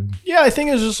good. Yeah, I think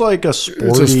it's just like a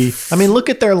sporty. I mean, look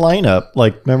at their lineup.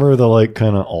 Like, remember the like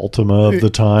kind of Altima of the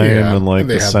time, and like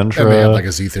the Sentra. And they had like a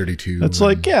Z32. It's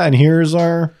like, yeah, and here's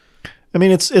our. I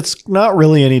mean, it's not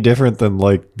really any different than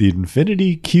like the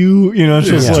Infinity Q. You know, it's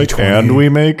just like, G20. And we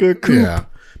make a coupe. Yeah,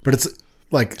 but it's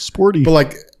like sporty. But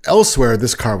like elsewhere,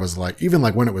 this car was like, even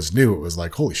like when it was new, it was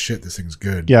like, holy shit, this thing's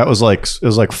good. Yeah, it was like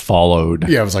followed.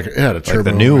 Yeah, it was like it had a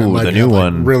turbo. Like the new like,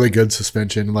 one, really good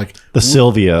suspension. Like the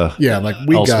Sylvia. Yeah, like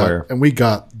we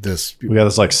got this. We got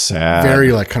this like sad,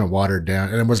 very like kind of watered down,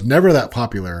 and it was never that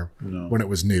popular when it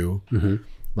was new. Mm-hmm.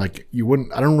 Like you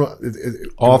wouldn't. I don't know.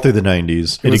 All through the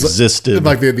 90s, it existed.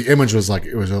 Like the image was like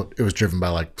it was driven by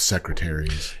like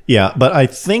secretaries. Yeah, but I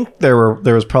think there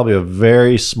was probably a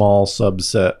very small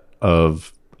subset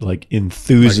of like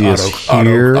enthusiasts like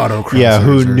here,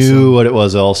 who knew what it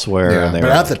was elsewhere. Yeah, and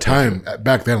but at the time,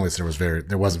 back then, at least there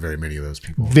wasn't very many of those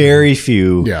people. Very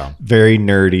few. Yeah, very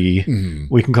nerdy.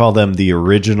 Mm-hmm. We can call them the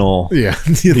original. Yeah,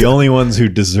 the only ones who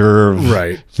deserve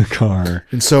the car.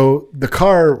 And so the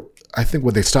car, I think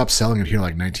when they stopped selling it here,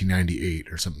 like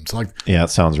 1998 or something. So like, yeah, it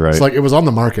sounds right. It's like it was on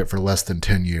the market for less than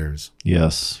 10 years.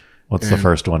 Yes. What's the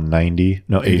first one? 90?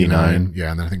 No, 89.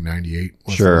 Yeah, and then I think 98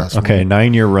 was sure. the last one.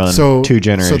 9-year run, so, 2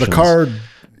 generations. So the car,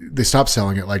 they stopped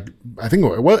selling it. Like, I think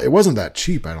it wasn't that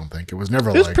cheap, I don't think. It was never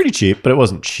It was pretty cheap, but it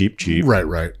wasn't cheap.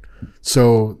 Right.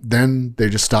 So then they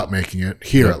just stopped making it.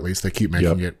 Here, at least, they keep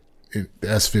making it in the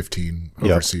S15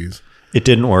 overseas. It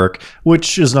didn't work,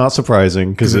 which is not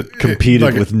surprising because it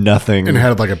competed with nothing. And it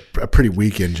had like a pretty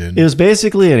weak engine. It was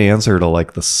basically an answer to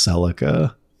like the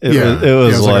Celica. It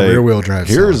was like a rear wheel drive.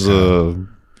 Here's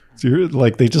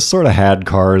like they just sort of had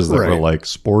cars that were like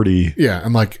sporty. Yeah,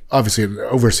 and like obviously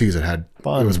overseas it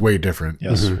was way different.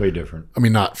 Yes, way different. I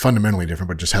mean, not fundamentally different,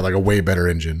 but just had like a way better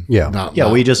engine. Yeah,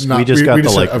 we just got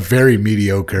a very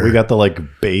mediocre. We got the like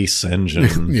base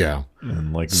engine. Yeah,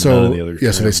 and like so none of the other. Yeah,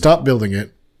 so they stopped building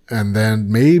it, and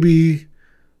then maybe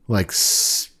like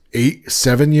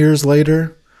 8-7 years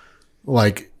later,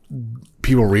 like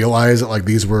people realized that like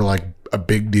these were like a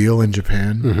big deal in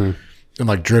Japan, and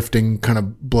like drifting kind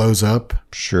of blows up.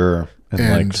 Sure,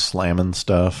 and like slamming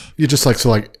stuff. You just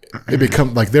like it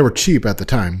become like they were cheap at the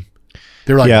time.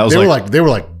 They were like they were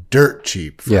like dirt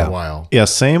cheap for a while. Yeah,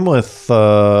 same with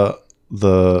the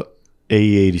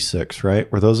AE86,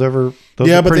 right? Were those ever? Those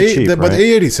were pretty cheap, but the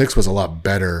AE86 was a lot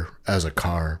better as a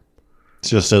car. It's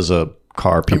just as a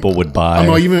car people would buy. I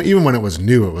know, even when it was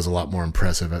new, it was a lot more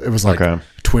impressive. It was like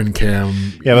twin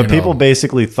cam. Yeah, but people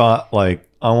basically thought like,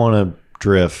 I want to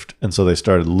drift, and so they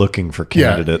started looking for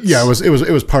candidates. Yeah, it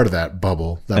was part of that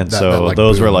bubble.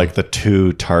 Those were like the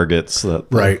 2 targets that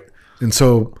right. And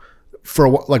so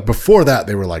like before that,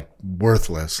 they were like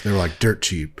worthless. They were like dirt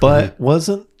cheap. But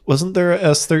wasn't there a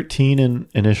S13 in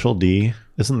Initial D?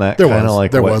 Isn't that kind of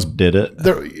like what did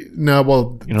it? No,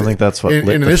 well, you don't think that's what in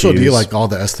Initial D? Like all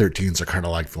the S13s are kind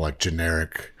of like the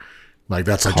generic, like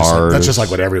that's like that's just like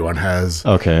what everyone has.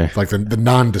 Okay, like the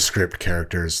nondescript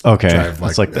characters. Okay, drive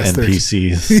it's like the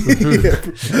NPCs.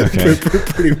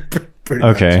 pretty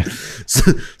okay.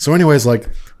 So anyways, like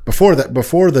before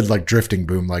the like drifting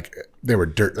boom, like they were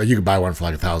dirt. Like you could buy one for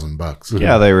like $1,000.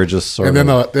 Yeah, they were just and then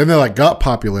they like got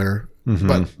popular. Mm-hmm.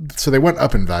 But so they went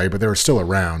up in value, but they were still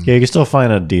around. Yeah, you can still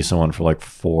find a decent one for like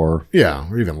 $4. Yeah,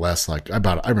 or even less. Like I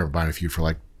remember buying a few for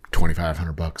like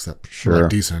 $2,500. That were like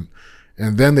decent.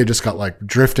 And then they just got like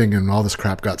drifting and all this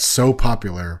crap got so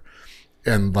popular,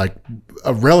 and like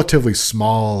a relatively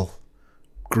small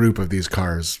group of these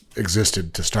cars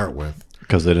existed to start with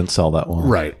because they didn't sell that well,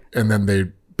 right? And then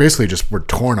they basically just were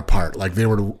torn apart. Like they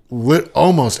were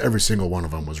almost every single one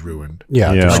of them was ruined.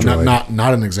 Yeah. Like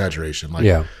not an exaggeration.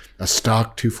 Like a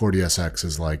stock 240SX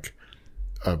is like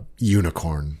a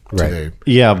unicorn today.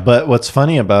 Yeah, but what's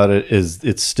funny about it is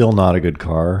it's still not a good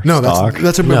car. No,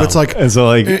 it's like, and so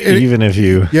like even if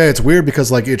you it's weird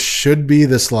because like it should be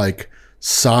this like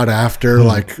sought after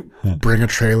like bring a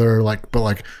trailer like, but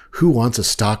like who wants a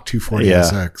stock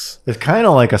 240SX? It's kind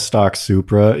of like a stock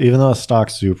Supra, even though a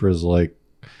stock Supra is like,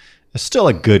 it's still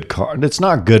a good car. It's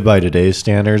not good by today's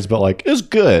standards, but like it's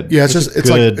good. Yeah,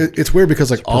 it's weird because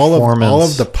like all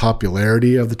of the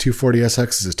popularity of the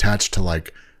 240SX is attached to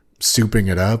like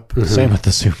souping it up. Same with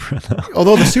the Supra though.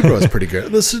 Although the Supra was pretty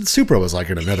good. The Supra was like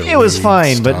in another. It was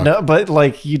fine, stock. but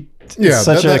like you. It's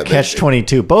such a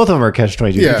catch-22. Both of them are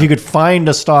catch-22. Yeah. If you could find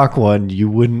a stock one, you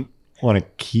wouldn't want to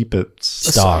keep it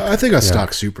Stock. I think a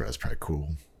stock Supra is probably cool.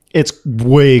 It's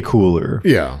way cooler.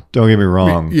 Yeah. Don't get me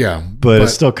wrong. Yeah. But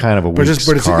it's still kind of a weak car. Just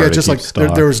to like keep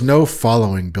stock. there was no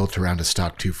following built around a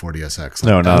stock 240SX.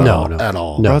 No, not at all. No. At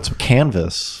all. No, it's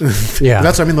canvas. Yeah.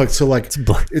 That's what I mean. Like, so like it's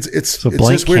blank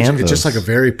just weird. canvas. It's just like a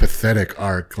very pathetic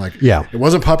arc. Like, Yeah. it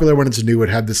wasn't popular when it's new. It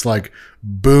had this like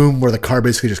boom where the car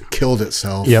basically just killed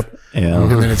itself. Yep. Yeah.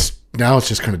 And then it's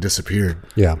just kind of disappeared.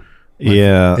 Yeah.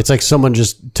 Yeah. It's like someone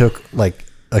just took like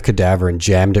a cadaver and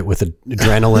jammed it with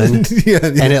adrenaline. Yeah.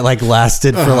 And it like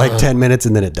lasted for like 10 minutes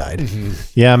and then it died.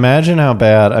 Yeah, imagine how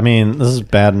bad. I mean, this is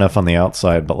bad enough on the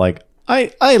outside, but like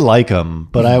I like them,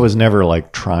 but I was never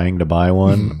like trying to buy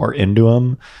one or into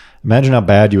them. Imagine how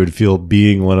bad you would feel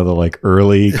being one of the like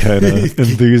early kind of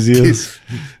enthusiasts.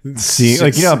 Seeing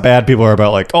like you know how bad people are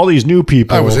about like all these new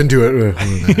people. I was into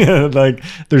it. Yeah, like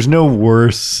there's no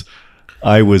worse.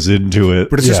 I was into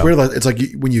it. But it's just weird. Like, it's like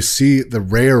when you see the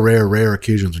rare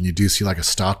occasions when you do see like a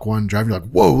stock one driving, you're like,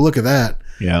 whoa, look at that.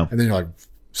 Yeah. And then you're like,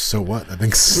 so what? That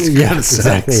thing's Yeah, kind of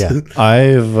exactly. Yeah.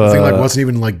 I've The thing like wasn't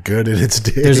even like good in its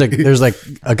day. There's like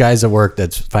a guys at work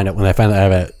that's when I find out I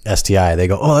have a STI, they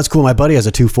go, "Oh, that's cool. My buddy has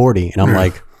a 240," and I'm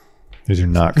like, these are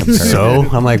not comparable. "So?"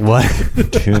 I'm like, "What?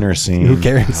 Tuner scene. Who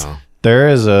cares?" There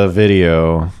is a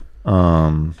video.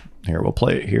 Here we'll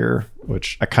play it here,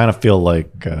 which I kind of feel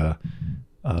like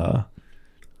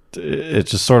it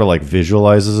just sort of like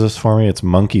visualizes this for me. It's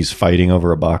monkeys fighting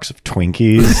over a box of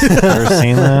Twinkies. Ever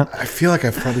seen that? I feel like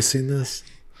I've probably seen this.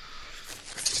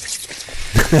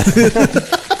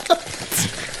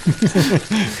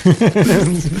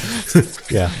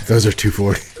 Yeah, Those are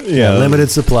 240. Yeah, limited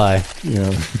supply. Yeah,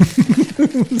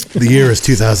 The year is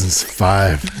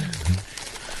 2005.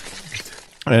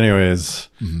 anyways,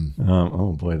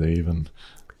 oh boy, they even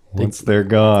once they're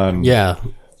gone. Yeah.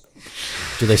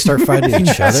 Do they start fighting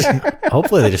each other?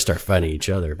 Hopefully, they just start fighting each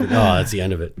other. But that's the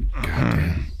end of it.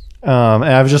 And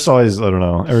I've just always, I don't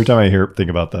know. Every time I think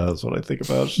about that, that's what I think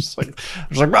about. It's just like,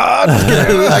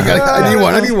 I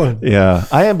need one.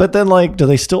 yeah. But then, like, do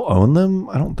they still own them?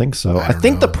 I don't think so. I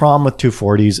think the problem with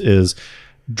 240s is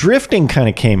drifting kind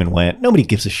of came and went. Nobody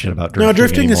gives a shit about drifting. No,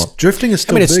 drifting anymore. is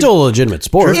still. I mean, it's big. still a legitimate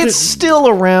sport. It's still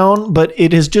around, but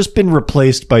it has just been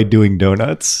replaced by doing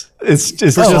donuts. It's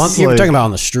just you're like, talking about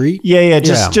on the street? yeah,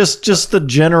 just the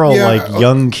general Yeah, like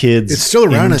young kids. It's still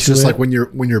around. It's into just it. like when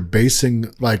you're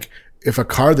basing like if a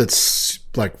car that's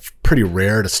like pretty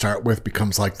rare to start with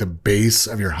becomes like the base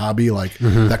of your hobby, like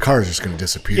that car is just going to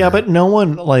disappear. yeah, but no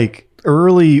one like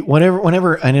early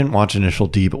whenever I didn't watch Initial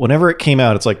D, but whenever it came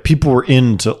out, it's like people were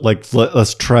into like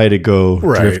let's try to go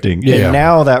Right. drifting. Yeah. And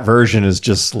now that version is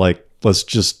just like let's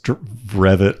just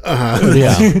rev it.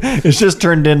 Yeah. It's just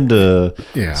turned into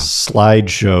Yeah.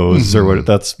 slideshows or what.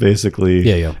 That's basically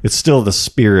Yeah. It's still the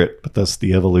spirit, but that's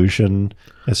the evolution.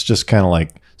 It's just kind of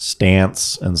like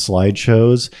stance and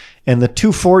slideshows. And the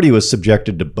 240 was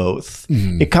subjected to both.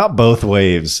 It caught both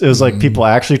waves. It was like people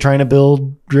actually trying to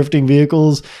build drifting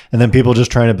vehicles, and then people just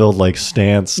trying to build like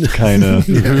stance kind of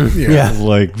Yeah.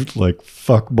 like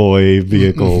fuckboy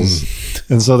vehicles.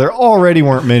 And so there already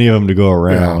weren't many of them to go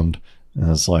around. And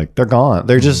it's like they're gone.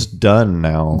 They're just done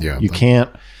now. Yeah, you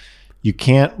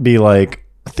can't be like,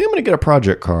 I think I'm gonna get a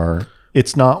project car.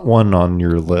 It's not one on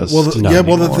your list.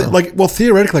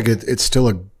 theoretically, like it's still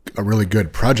a really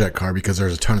good project car because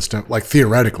there's a ton of stuff. Like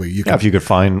theoretically, you can if you could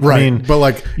find right, I mean, but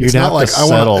like you'd it's have not to like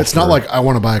settle It's not for- like I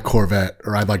want to buy a Corvette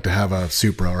or I'd like to have a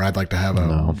Supra or I'd like to have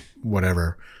a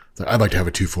whatever. Like, I'd like to have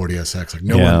a 240 SX. Like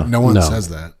no one says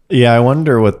that. Yeah, I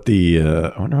wonder what the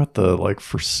like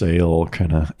for sale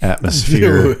kind of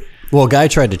atmosphere. Well, a guy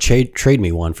tried to trade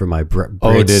me one for my braid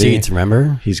did he? seats,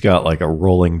 remember? He's got like a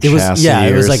rolling It was, chassis.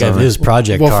 it was or like something. his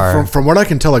project car. Well, from what I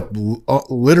can tell, like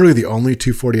literally the only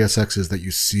 240 SXs that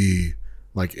you see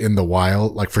like in the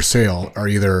wild, like for sale, are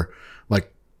either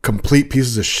like complete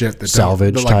pieces of shit that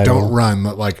Salvage don't, that, like, title. don't run.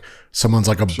 That like someone's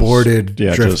like aborted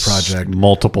drift just project.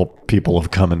 Multiple people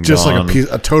have come and Just gone. like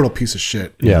a total piece of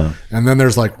shit. Yeah. And then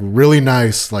there's like really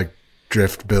nice like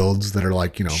drift builds that are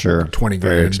like, Sure. 20 grand.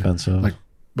 Very expensive. Like,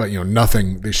 but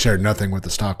nothing, they share nothing with the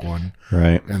stock one.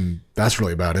 Right. And that's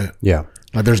really about it. Yeah.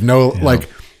 Like there's no, like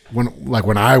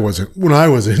when I was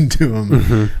into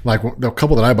them, like the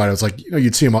couple that I bought, it was like,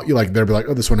 you'd see them, they'd be like,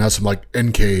 oh, this one has some like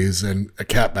NKs and a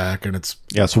catback and it's,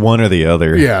 Yeah, it's one or the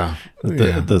other. yeah.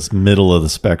 This middle of the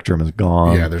spectrum is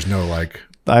gone. Yeah. There's no like,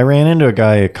 I ran into a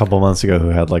guy a couple months ago who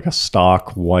had like a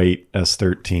stock white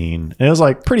S13. And it was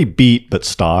like pretty beat, but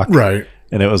stock. right.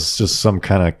 And it was just some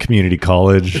kind of community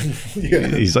college.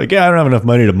 He's like, yeah, I don't have enough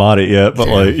money to mod it yet, but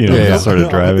like, just started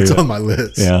driving It's it. on my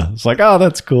list. Yeah. It's like, oh,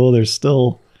 that's cool. They're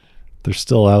still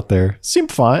out there.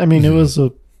 Seemed fine. I mean, it was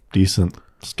a decent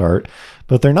start.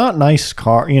 But they're not nice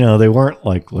car. You know, they weren't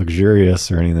like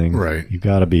luxurious or anything. Right. You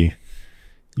got to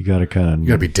kind of. You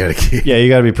gotta be dedicated. Yeah, you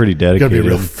got to be pretty You gotta dedicated. be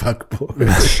a real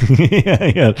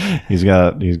fuckboy. yeah.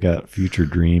 He's got future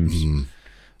dreams. Mm-hmm.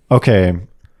 Okay,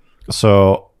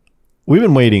 so we've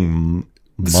been waiting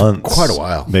months, Quite a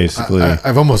while. basically,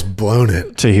 I've almost blown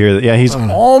it. to hear that. Yeah, he's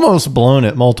almost blown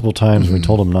it multiple times. We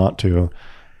told him not to.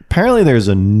 Apparently, there's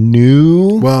a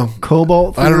new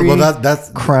Cobalt I don't know. Theory Well, that's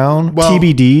crown well,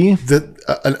 TBD.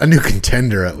 a new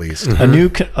contender at least.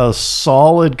 A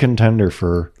solid contender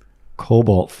for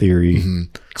Cobalt Theory Mm-hmm.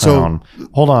 So- crown.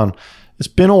 Hold on, it's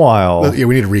been a while. Yeah,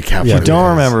 we need to recap. I what it don't is.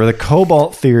 remember. The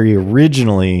Cobalt Theory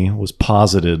originally was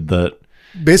posited that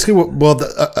Basically,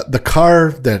 the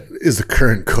car that is the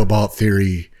current Cobalt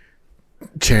Theory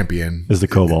champion is the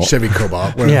Cobalt. Chevy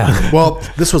Cobalt. Yeah. Well,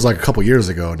 this was like a couple years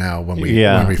ago now when we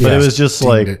Yeah, when we but it first was just deemed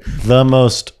like it. the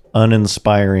most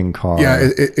uninspiring car. Yeah,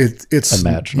 it's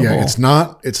imaginable. Yeah,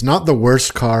 it's not the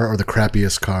worst car or the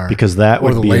crappiest car Because that or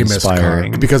would the be lamest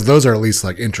inspiring. car because those are at least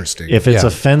like interesting. If it's Yeah.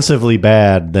 offensively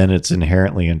bad, then it's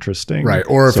inherently interesting. right,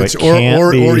 or if So it's it can't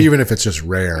or be- even if it's just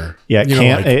rare. yeah, it You know,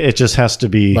 can't. like, It just has to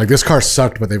be. like this car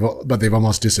sucked, but they've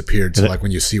almost disappeared. So like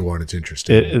when you see one, it's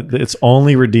interesting. its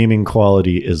only redeeming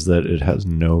quality is that it has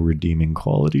no redeeming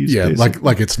qualities. Yeah, basically.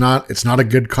 like it's not a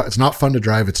good car. It's not fun to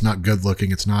drive. It's not good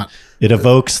looking. It's not it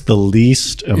evokes the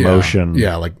least emotion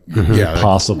Yeah, like yeah, like-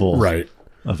 possible right.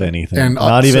 of anything, And,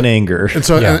 not even anger. And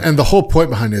so Yeah. and the whole point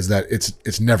behind it is that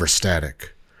it's never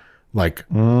static. Like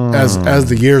as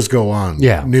the years go on,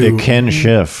 Yeah. It can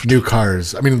shift new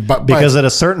cars. I mean, but because at a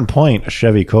certain point, a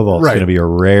Chevy Cobalt is Right. going to be a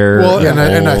rare. well, and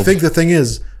I old- think the thing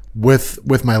is with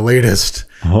my latest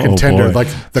Oh, contender, boy. like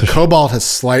the Cobalt has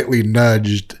slightly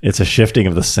nudged. it's a shifting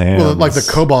of the sand. Well, like the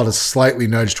Cobalt is slightly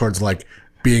nudged towards like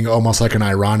being almost like an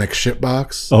ironic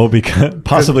shitbox. Oh,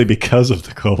 possibly because of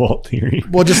the Cobalt Theory.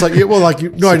 Well, just like well, like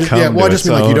you no, I just Succumb well, I to just its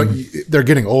mean like you own. don't. They're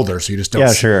getting older, so you just don't. Yeah,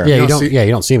 see- sure. Yeah, you you don't. see- Yeah,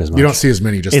 you don't see him as much. You don't see as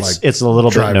many. Just like It's a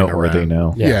little bit driving noteworthy around.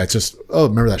 now. Yeah. It's just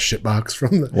remember that shitbox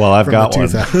from the Well, I've from got the one.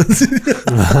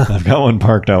 2000s? I've got one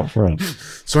parked out front.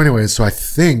 So, anyways, so I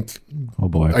think Oh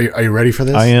boy, are you ready for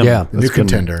this? I am. Yeah. New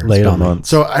contender. Lay it on me. months.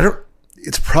 So I don't.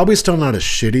 It's probably still not as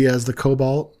shitty as the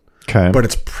Cobalt, Okay, but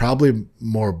it's probably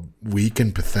more weak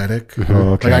and pathetic.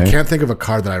 okay. Like I can't think of a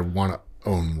car that I want to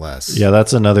own less. yeah,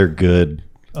 that's another good.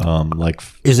 Like Uh,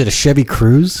 Is it a Chevy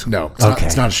Cruze? No, it's, Okay.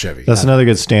 it's not a Chevy. that's another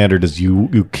good standard. Is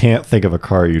you can't think of a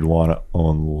car you'd want to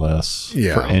own less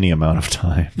Yeah. for any amount of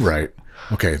time. Right.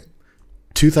 Okay.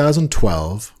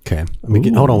 2012. Okay. Let me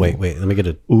get. Hold on. Wait. Let me get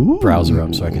a browser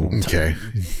up so I can. Okay.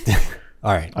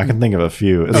 All right. I can think of a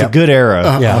few. It's a good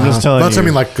era. Yeah. I'm just telling That's you. what I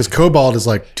mean, like, because Cobalt is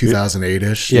like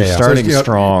 2008-ish. Yeah, yeah. starting you know,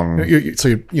 strong.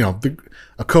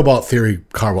 A Cobalt Theory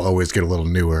car will always get a little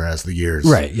newer as the years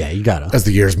Right. Yeah. You gotta. as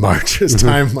the years march, as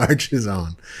time marches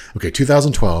on. Okay,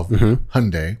 2012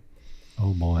 Hyundai.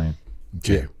 Oh boy.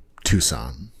 Okay,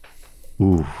 Tucson.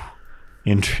 Ooh.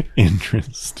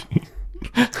 Interesting.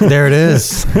 There it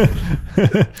is.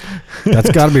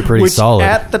 That's got to be pretty Which solid.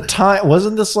 at the time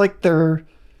wasn't this like their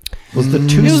was the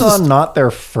Tucson not their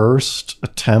first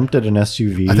attempt at an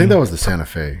SUV? I think that was the Santa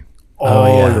Fe.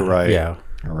 Oh, yeah. you're right. Yeah.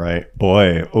 You're right.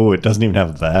 Boy. Oh, it doesn't even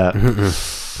have that.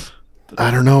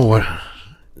 I don't know what.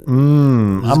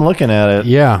 I'm looking at it.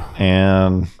 Yeah.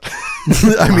 And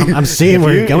I mean, I'm seeing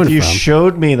where you're coming if you from.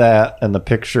 showed me that and the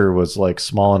picture was like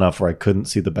small enough where I couldn't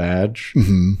see the badge,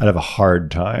 I'd have a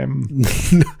hard time.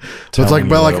 so it's like, me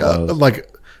but what like, it was. like,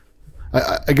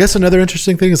 I guess another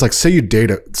interesting thing is like, say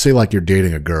like you're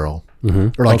dating a girl,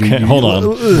 or like, Okay, hold on.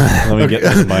 Let me get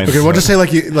this mindset. Okay, well, just say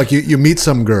like you meet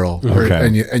some girl, or,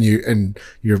 Okay. and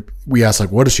we ask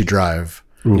like, what does she drive?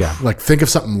 Yeah. Like, think of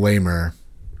something lamer.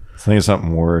 I think it's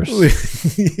something worse.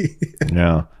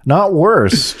 Yeah. Not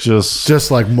worse, Just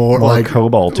like more like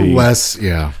cobalty. less.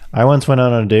 Yeah. I once went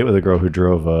out on a date with a girl who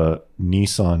drove a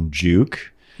Nissan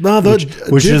Juke, No,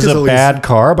 which is a bad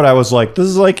car, but I was like, this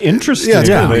is like interesting. Yeah, it's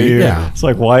Yeah, They- yeah. It's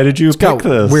like, why did you pick Got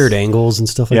this? weird angles and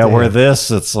stuff like Yeah, that. where this,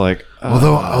 it's like,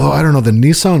 Although I don't know, the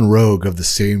Nissan Rogue of the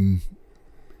same.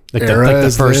 like era the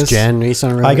as first this. gen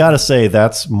Nissan Rogue. I gotta say,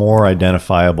 that's more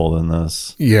identifiable than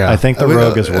this. Yeah, I think the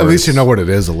Rogue is worse. At least you know what it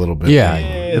is a little bit.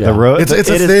 Yeah. The Rogue, It's a it is-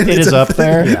 thin- it it's is a up thin-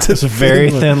 there. it's It's a a very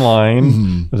thin- thin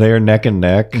line. They are neck and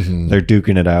neck. They're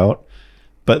duking it out.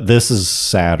 But this is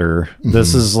sadder.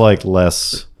 This is like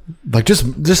less. Like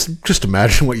just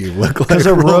imagine what you look like. Because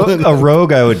a rolling-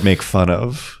 Rogue I would make fun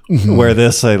of. Where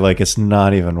this I like it's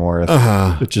not even worth.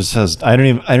 It just has I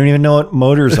don't even know what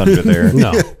motor's under there.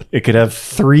 No. It could have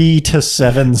 3 to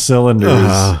 7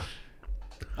 cylinders.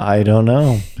 I don't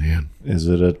know. Man. Is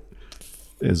it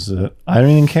I don't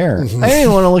even care. I don't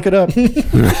even want to look it up.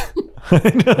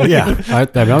 Yeah,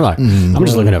 I'm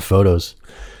just looking at photos.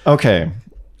 Okay.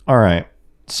 All right.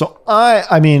 So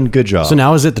I mean, good job. So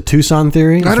now is it the Tucson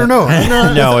theory? I don't know.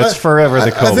 No, it's forever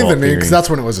the Cobalt I think the name theory. because that's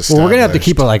when it was established. Well, we're gonna have to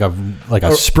keep a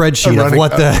spreadsheet running- of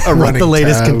what a what the running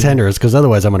latest tab. contender is, because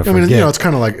otherwise I'm gonna I forget. mean, it's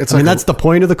kind of like it's. I mean, like that's the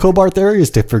point of the Cobart theory, is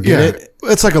to forget it.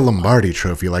 It's like a Lombardi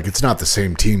trophy. Like it's not the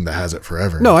same team that has it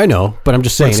forever. No, I know, but I'm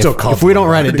just saying, it's still if called we don't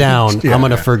write it Lombardi. down, Yeah, I'm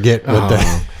gonna yeah. forget what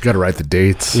the. Got to write the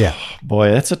dates. Yeah,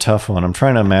 Boy, that's a tough one. I'm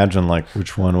trying to imagine like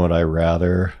which one would I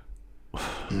rather.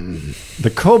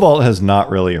 The Cobalt has not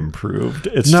really improved.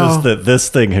 It's No. just that this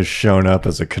thing has shown up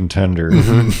as a contender.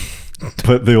 Mm-hmm.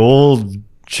 But the old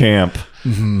champ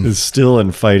is still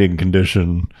in fighting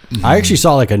condition. I actually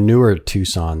saw like a newer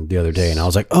Tucson the other day, and I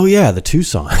was like, oh yeah, the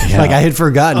Tucson. Like I had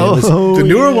forgotten. It was, The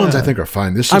newer ones I think are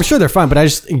fine. This I'm just, sure they're fine, but I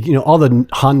just, all the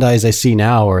Hyundais I see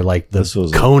now are like the This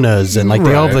was a- Konas, and like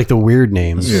they all have Right. like the weird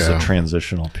names. This is Yeah. a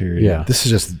transitional period. Yeah. this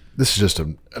is just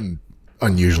an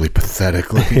unusually pathetic.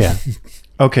 Yeah.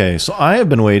 Okay, so I have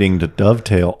been waiting to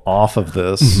dovetail off of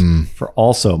this Mm-hmm. for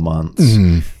also months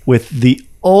with the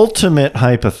ultimate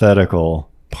hypothetical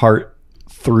part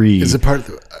 3. Is it part?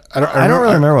 I don't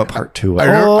really remember what part 2 was.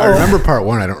 I remember part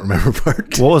 1. I don't remember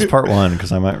part 2. What was part 1?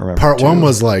 Because I might remember. Part 2. 1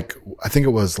 was like I think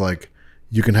it was like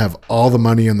you can have all the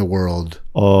money in the world,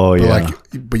 Oh but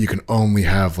yeah. but you can only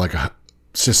have like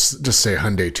just say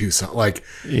Hyundai Tucson. Like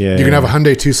Yeah, you can yeah. have a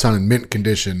Hyundai Tucson in mint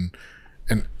condition.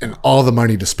 And all the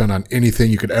money to spend on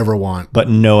anything you could ever want. But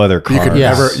no other car. You could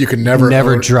Yes. never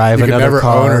Never drive you could another never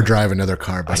car. own or drive another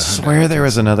car. But I swear there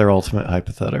was another ultimate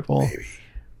hypothetical. Maybe.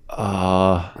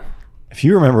 If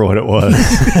you remember what it was,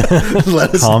 let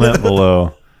us comment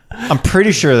below. I'm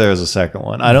pretty sure there was a second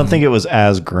one. I don't think it was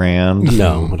as grand,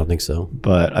 No, I don't think so.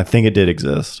 but I think it did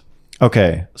exist.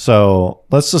 Okay, so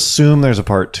let's assume there's a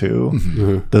part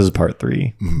 2. This is part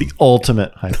 3. The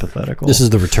ultimate hypothetical. This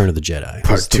is the Return of the Jedi.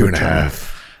 part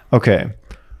 2.5. Okay.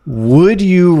 Would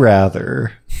you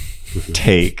rather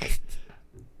take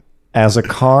as a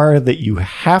car that you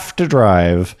have to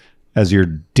drive as your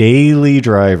daily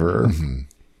driver,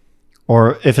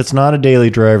 or if it's not a daily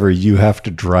driver, you have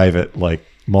to drive it like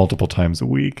multiple times a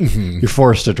week? You're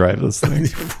forced to drive this thing.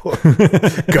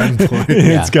 Gunpoint.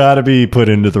 It's got to be put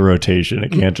into the rotation.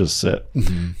 It can't just sit.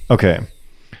 Okay.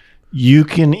 You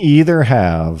can either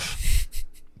have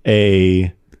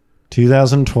a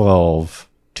 2012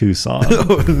 Tucson.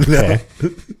 Okay.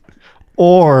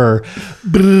 Or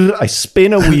I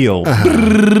spin a wheel.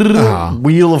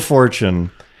 Wheel of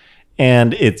Fortune.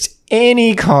 And it's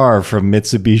any car from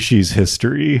Mitsubishi's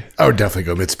history. I would definitely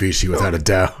go Mitsubishi without a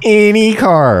doubt. Any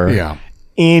car. Yeah.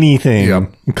 Anything.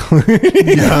 Yep.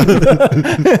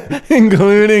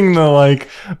 Including the like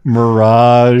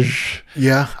Mirage.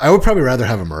 Yeah, I would probably rather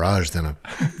have a Mirage than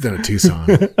a Tucson.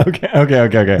 Okay,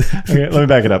 let me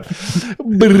back it up.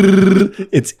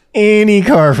 It's any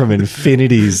car from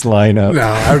Infinity's lineup. No,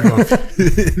 I would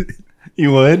go.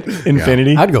 You would?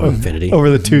 Infinity? I'd go Infinity. Over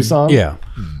the Tucson? Yeah.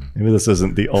 Maybe this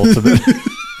isn't the ultimate.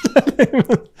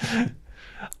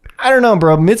 I don't know,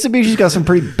 bro. Mitsubishi's got some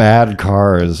pretty bad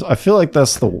cars. I feel like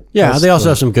that's the... Yeah, that's they also the-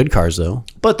 have some good cars, though.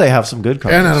 But they have some good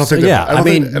cars. And I don't think. Yeah, I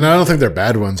don't think their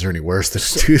bad ones are any worse than a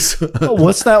Tucson.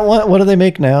 What's that one? What do they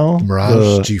make now?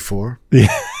 Mirage G4.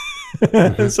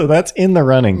 So that's in the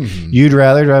running. You'd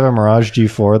rather drive a Mirage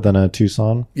G4 than a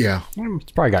Tucson? Yeah,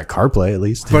 It's probably got CarPlay at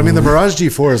least. but I mean the Mirage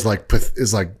G4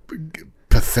 is like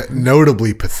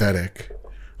notably pathetic.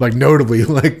 Like notably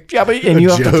like Yeah, but and you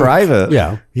have to joke. drive it.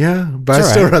 Yeah. Yeah, but It's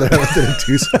I'd still all right. rather have it than a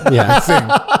Tucson. Yeah.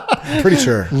 I think. Pretty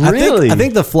sure. Really? I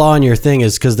think the flaw in your thing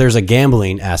is because there's a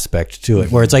gambling aspect to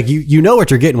it, where it's like you know what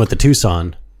you're getting with the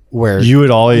Tucson, where You would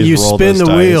always you roll spin those the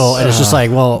dice. wheel and it's just like,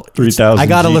 well, 3000 I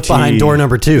got to look GT. behind door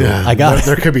number 2. I got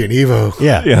There could be an Evo.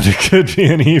 yeah. Yeah, there could be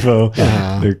an Evo.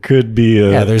 There could be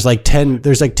a... Yeah, there's like 10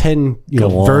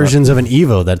 Gallant. versions of an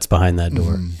Evo that's behind that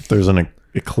door. There's an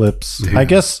Eclipse. I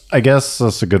guess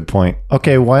that's a good point.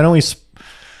 Okay, why don't we...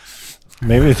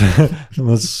 Maybe...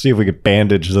 let's see if we could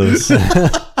bandage this.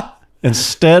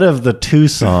 Instead of the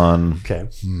Tucson... Okay.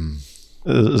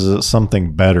 Is it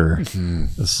something better?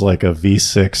 It's like a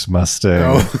V6 Mustang.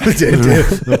 Oh,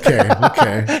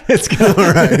 okay. It's good.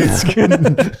 All right. It's good.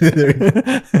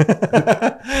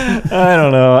 I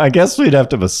don't know. I guess we'd have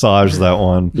to massage that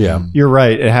one. Yeah. You're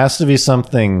right. It has to be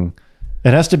something.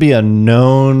 It has to be a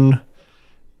known.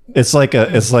 It's like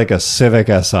a Civic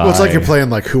Si. Well, it's like you're playing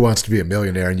like Who Wants to Be a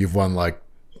Millionaire and you've won like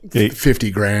 50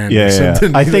 grand Yeah, or yeah.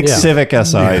 something. I think Yeah. Civic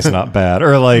Si is not bad,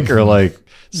 or like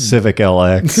Civic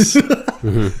LX.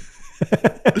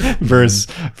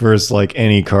 versus like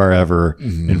any car ever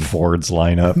in Ford's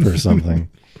lineup or something.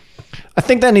 I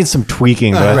think that needs some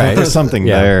tweaking, but I think there's something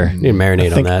there. You need to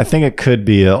marinate on that. I think it could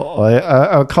be.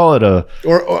 I would call it a.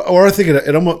 Or I think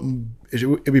it almost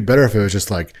it'd be better if it was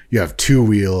just like you have two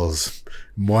wheels.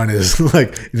 One is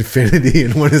like Infinity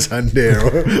and one is Hyundai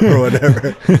or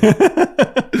whatever.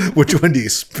 Which one do you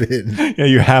spin? Yeah,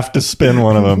 you have to spin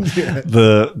one of them.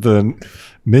 The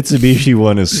Mitsubishi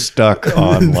one is stuck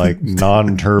on like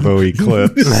non-turbo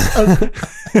Eclipse. The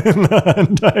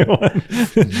Hyundai one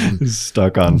is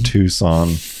stuck on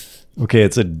Tucson. Okay,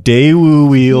 it's a Daewoo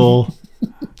wheel.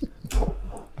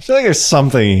 I feel like there's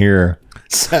something here.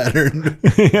 Saturn.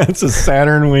 Yeah, it's a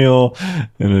Saturn wheel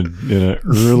and an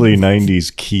early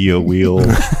 '90s Kia wheel,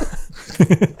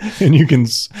 and you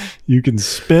can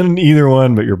spin either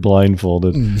one, but you're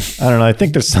blindfolded. I don't know. I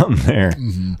think there's something there.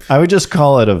 I would just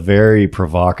call it a very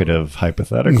provocative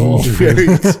hypothetical. Very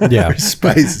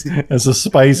spicy. It's a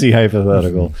spicy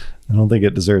hypothetical. I don't think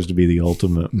it deserves to be the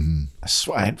ultimate. I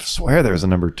swear there's a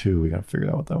number 2. We got to figure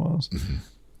out what that was.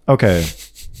 Okay.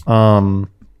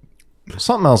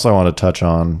 Something else I want to touch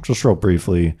on, just real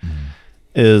briefly,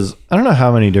 is I don't know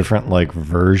how many different like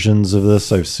versions of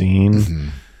this I've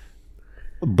seen,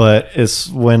 but it's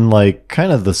when like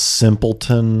kind of the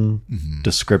simpleton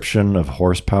description of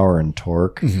horsepower and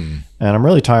torque, and I'm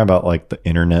really talking about like the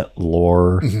internet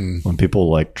lore when people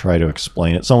like try to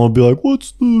explain it. Someone will be like,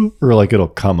 "What's the?" or like it'll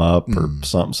come up, or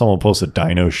someone will post a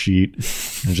dyno sheet,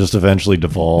 and it just eventually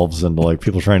devolves into like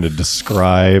people trying to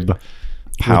describe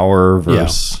power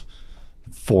versus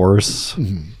force,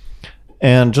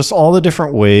 and just all the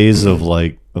different ways of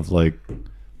like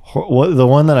what the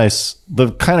one that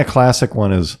the kind of classic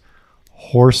one is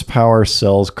horsepower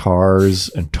sells cars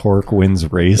and torque wins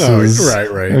races. Right.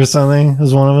 Or something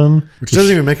is one of them, Which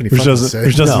doesn't even make any fucking sense.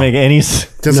 Which doesn't make any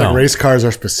sense. It's like race cars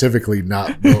are specifically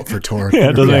not built for torque.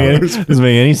 Yeah, it doesn't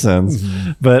make any sense.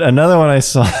 But another one I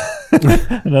saw.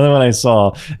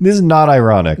 This is not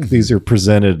ironic. These are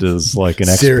presented as like an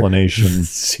explanation.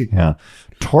 Yeah.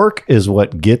 Torque is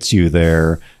what gets you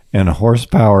there, and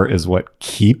horsepower is what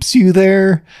keeps you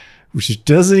there, which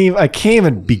doesn't even, I can't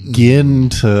even begin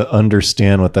to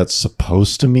understand what that's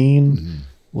supposed to mean.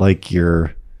 Like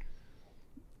you're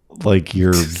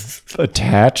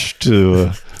attached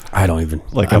to I don't even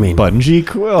like a bungee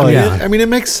quill. Yeah. I mean, it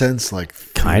makes sense. Like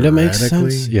kind of makes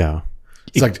theoretically. sense. Yeah.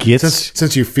 It's like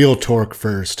since you feel torque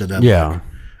first, and then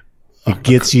It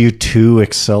gets you to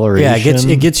acceleration.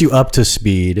 Yeah, it gets you up to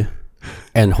speed,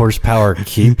 and horsepower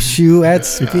keeps you at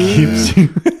speed.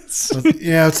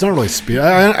 yeah, it's not really speed.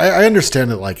 I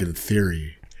understand it like in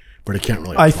theory, but it can't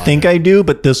really. I think I do,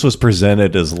 but this was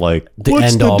presented as like,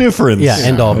 what's the difference? Yeah,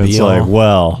 end all It's be all. like,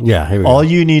 well, Yeah, here we all go.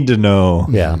 you need to know.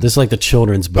 Yeah, this is like the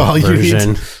children's book All you need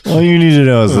version. All you need to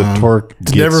know is that torque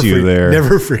gets you there.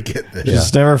 Never forget this.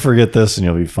 Just never forget this, and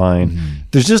you'll be fine.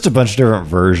 There's just a bunch of different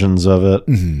versions of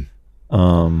it,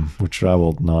 which I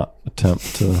will not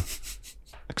attempt to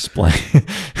explain.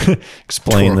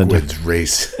 Explain Torque the wins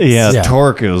race. Yeah,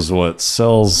 torque is what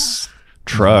sells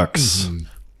trucks.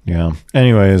 Yeah.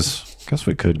 Anyways, guess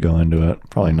we could go into it.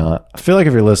 Probably not. I feel like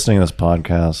if you're listening to this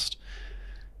podcast,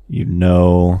 you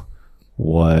know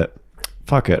what.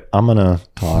 Fuck it. I'm going to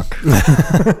talk.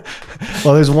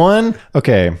 Well, there's one.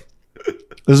 Okay.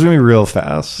 This is going to be real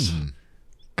fast.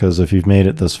 Because if you've made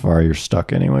it this far, you're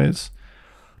stuck anyways.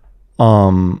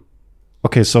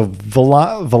 Okay, so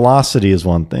velocity is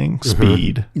one thing.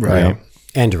 Speed. Right?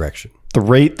 And direction. The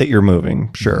rate that you're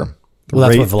moving. Sure. Well,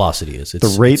 that's what velocity is.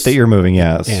 It's the rate that you're moving,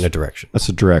 yes. and a direction. That's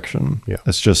a direction. Yeah.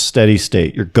 It's just steady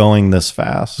state. You're going this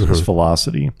fast. It's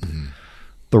velocity.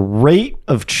 The rate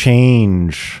of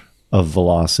change of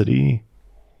velocity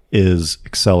is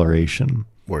acceleration.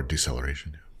 Or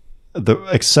deceleration. The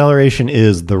acceleration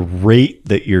is the rate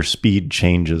that your speed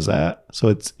changes at.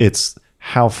 So it's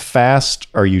how fast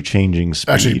are you changing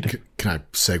speed? Actually, can I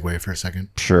segue for a second?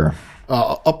 Sure.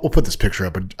 We'll put this picture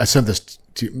up. I sent this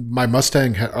to my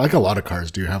Mustang. Like a lot of cars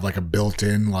do, have like a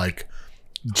built-in like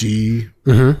G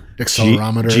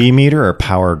accelerometer. G meter or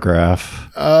power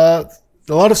graph?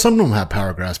 Some of them have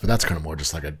power graphs, but that's kind of more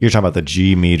just like a. You're talking about the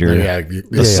G meter,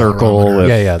 the circle accelerometer. with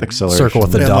Yeah. acceleration. Circle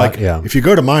with the And dot. like, Yeah. if you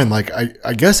go to mine, like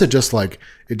I guess it just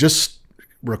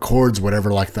records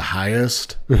whatever like the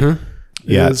highest.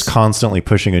 Yeah, is. it's constantly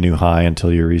pushing a new high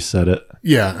until you reset it.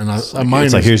 Yeah, and mine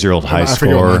it's like, is- here's your old high I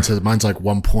forget what score. mine says. Mine's like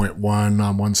 1.1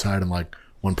 on one side and like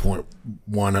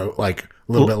 1.10, like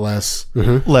a little bit less.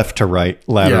 Left to right,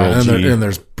 lateral Yeah, G. and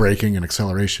there's braking and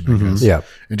acceleration, I guess. Yeah.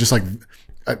 And just like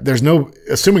there's no,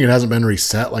 assuming it hasn't been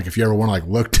reset. Like if you ever want to like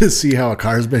look to see how a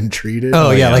car's been treated.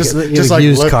 Oh, yeah, like a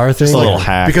used car thing? a little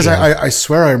hack. Because I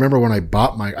swear I remember when I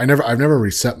bought I've never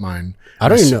reset mine. I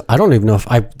don't even know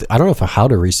how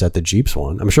to reset the Jeep's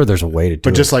one. I'm sure there's a way to do it.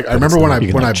 But just like I remember when I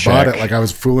bought check. it, like I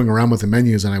was fooling around with the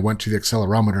menus and I went to the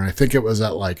accelerometer and I think it was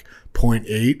at like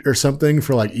 0.8 or something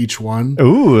for like each one.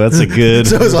 Ooh, that's a good.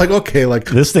 So I was like, okay, like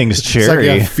this thing's it's like, cherry.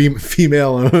 yeah,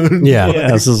 female owned. Yeah. Yeah,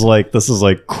 this is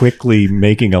like quickly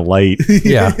making a light.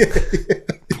 Yeah.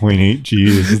 0.8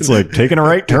 G's. It's like taking a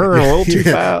right turn a little too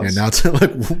fast. And now it's at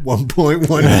like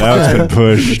 1.1. Now it's been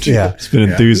pushed. Yeah. It's been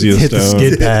enthusiast Hit the owned.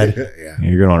 skid pad. Yeah.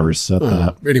 You're gonna want to reset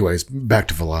that. Anyways, back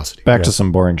to velocity. Back to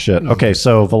some boring shit. Okay,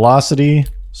 so velocity,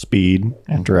 speed,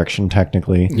 and direction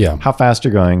technically. Yeah. How fast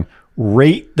you're going.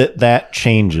 Rate that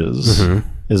changes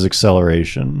is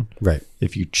acceleration. Right.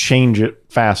 If you change it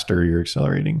faster, you're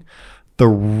accelerating. The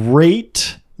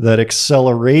rate that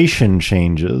acceleration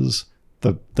changes,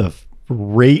 the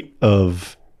rate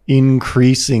of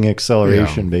increasing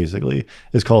acceleration basically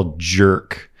is called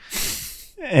jerk.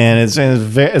 And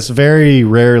it's very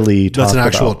rarely talked That's an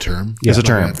actual about. term. It's a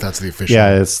term. That's the official.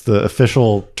 Yeah, it's the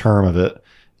official term of it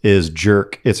is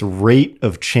jerk. It's rate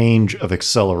of change of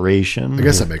acceleration. I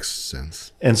guess that makes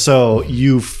sense. And so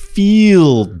you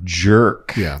feel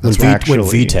jerk. Yeah, When, that's when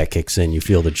VTEC kicks in, you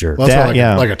feel the jerk. Well, that's That- why, like,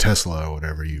 yeah. like a Tesla or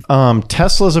whatever.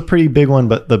 Tesla's a pretty big one,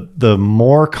 but the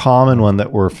more common one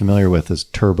that we're familiar with is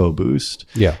turbo boost.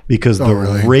 Yeah. Because the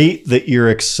really? rate that you're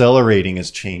accelerating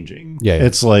is changing. Yeah, yeah.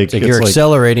 It's like, You're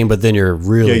accelerating, but then you're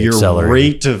really your accelerating.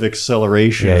 rate of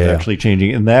acceleration Yeah, is yeah. actually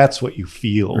changing, and that's what you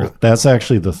feel. That's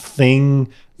actually the thing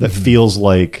that feels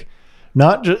like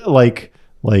not just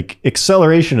like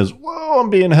acceleration is whoa,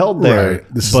 I'm being held there.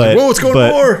 Right. This is like, whoa, it's going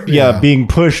more. Yeah, Yeah. being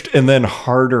pushed and then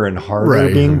harder and harder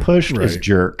Right. being pushed is Right.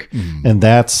 jerk, and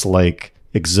that's like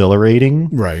exhilarating.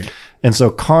 Right. And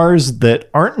so cars that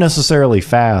aren't necessarily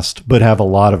fast but have a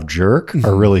lot of jerk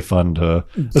are really fun to,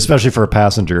 especially for a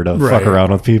passenger to fuck Right.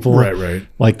 around with people. Right.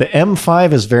 Like the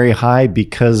M5 is very high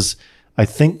because I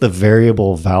think the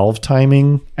variable valve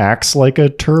timing acts like a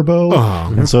turbo.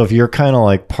 And so if you're kind of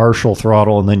like partial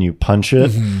throttle and then you punch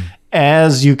it,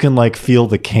 as you can like feel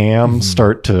the cam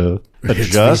start to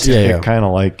adjust, VTEC. Yeah. it kind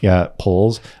of like, it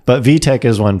pulls. But VTEC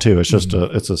is one too. It's just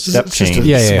it's a step It's just change.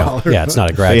 Yeah. Smaller. Yeah, it's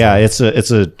not a gradual. Yeah, it's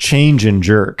a change in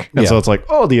jerk, and Yeah. so it's like,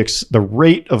 oh, the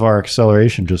rate of our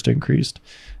acceleration just increased.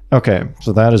 Okay,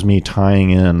 so that is me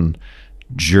tying in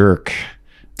jerk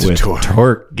with torque.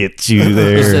 torque gets you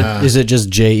there. Is it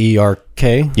just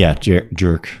JERK? Yeah,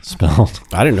 jerk spelled.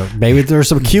 I don't know. Maybe there's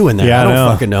some Q in there. Yeah, I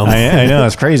don't fucking know. I know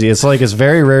it's crazy. It's like it's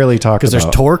very rarely talked about. Because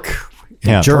there's torque,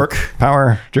 yeah, jerk. torque,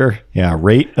 power, jerk. Yeah,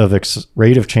 rate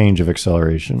of change of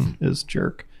acceleration is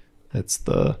jerk. It's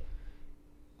the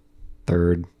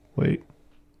third. Wait,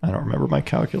 I don't remember my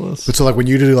calculus. But so like when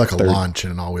you do like a launch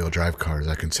in an all-wheel drive car, is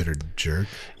that considered jerk?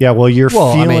 Yeah, well, you're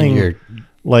Well, I feeling mean, you're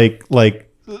like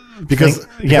Because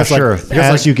yeah, sure.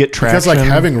 As you get traction, because like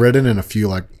having ridden in a few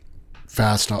like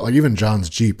fast, like even John's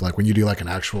Jeep, like when you do like an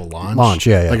actual launch,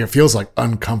 yeah. like it feels like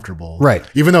uncomfortable, Right.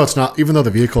 Even though it's not, even though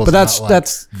the vehicle is But that's- not, like,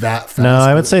 that's- that fast. no,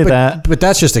 I would say that but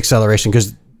that's just acceleration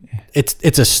because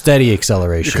it's a steady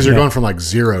acceleration. because you're going from like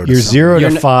zero to you're something. 0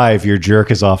 to 5, your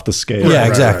jerk is off the scale. Yeah,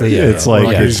 exactly. Yeah, It's yeah. like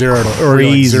Or it's you're zero to, or you're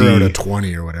like crazy. 0 to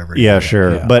 20 or whatever. Yeah,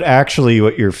 sure. Yeah. But actually,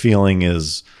 what you're feeling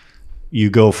is you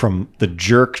go from the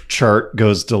jerk chart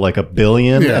goes to like 1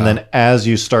 billion, Yeah. and then as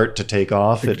you start to take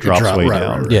off, it drops way right,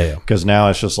 down. right. Yeah. Because now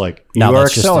it's just like you Now are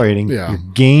that's just accelerating, yeah. you're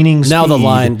gaining speed. Now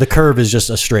the curve is just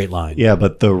a straight line. Yeah,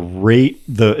 but the rate,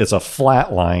 it's a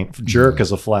flat line. Jerk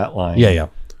is a flat line. Yeah.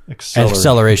 And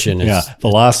acceleration is Yeah,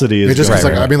 velocity is It just just because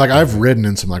like I mean like I've ridden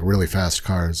in some like really fast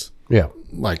cars, yeah.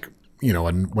 like you know,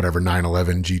 a whatever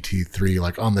 911 GT3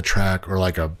 like on the track, or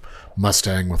like a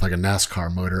Mustang with like a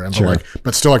NASCAR motor, and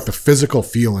but still like the physical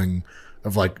feeling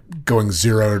of like going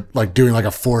zero, like doing like a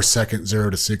 4-second 0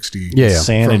 to 60. Yeah.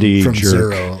 sanity from jerk.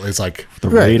 zero. It's like The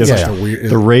rate of yeah.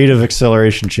 the rate of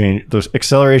acceleration change. The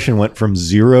acceleration went from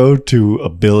 0 to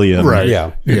 1 billion. Right.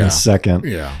 Yeah. In Yeah. a second.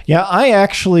 Yeah. Yeah.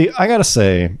 I gotta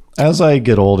say, as I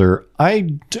get older,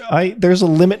 there's a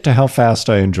limit to how fast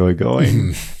I enjoy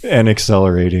going and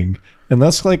accelerating. And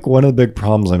that's like one of the big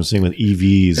problems I'm seeing with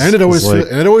EVs. And it always is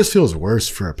like, it always feels worse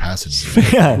for a passenger.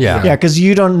 Yeah. because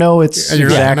you don't know it's And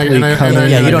you're- exactly and I- coming.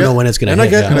 Yeah, you I don't get- know when it's gonna and I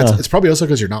hit, get, yeah. and it's probably also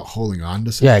because you're not holding on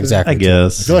to something. Yeah, exactly. I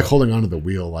guess. I feel like holding onto the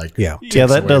wheel, like Yeah. Yeah,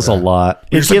 that away does a that. lot.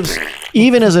 It gives,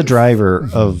 even as a driver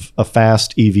of a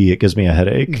fast EV, it gives me a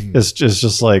headache. It's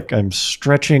just like I'm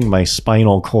stretching my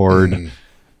spinal cord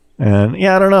And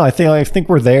yeah, I don't know. I think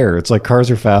we're there. It's like cars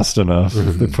are fast enough.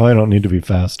 They probably don't need to be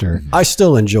faster. I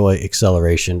still enjoy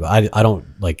acceleration, but I don't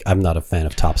like. I'm not a fan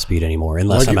of top speed anymore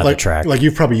unless I'm at the track. Like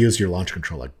you've probably used your launch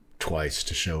control like twice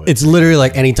to show it. It's literally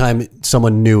like anytime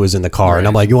someone new is in the car, and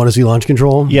I'm like, "You want to see launch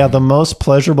control?" Yeah, the most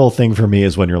pleasurable thing for me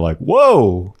is when you're like,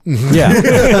 "Whoa, Yeah,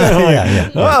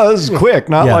 yeah. oh, this is quick,"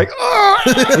 not Yeah. like, "Oh,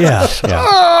 Yeah,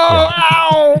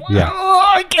 ow, Yeah.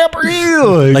 oh, I can't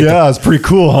breathe." Like, yeah, it's pretty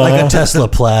cool, huh? like a Tesla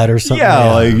Plaid or something.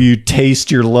 yeah, like you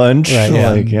taste your lunch. Right, yeah.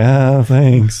 Like, yeah,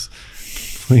 thanks.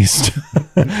 Please,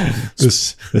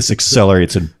 this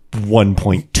accelerates in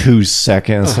 1.2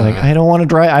 seconds. Like, I don't want to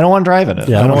drive. I don't want to drive in it.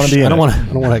 I don't want to be. I in don't it. want to. I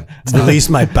don't want to release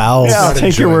my bowels. Yeah, I'll not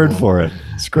take your word enjoyable. for it.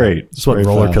 It's great. That's what Very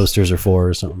roller fast. coasters are for,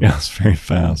 or something. Yeah, it's very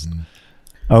fast.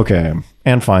 Okay,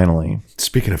 and finally,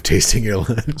 Speaking of tasting your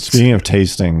lunch. speaking of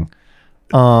tasting,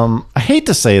 I hate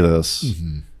to say this,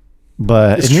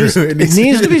 but It's it needs, true. it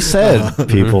needs to be said,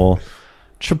 people.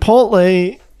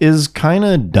 Chipotle is kind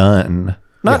of done.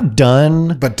 Not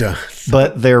done,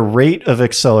 but their rate of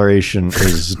acceleration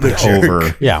is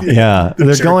over. Yeah. Yeah.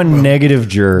 They're going negative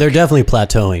jerk. They're definitely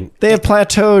plateauing. They have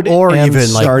plateaued Or and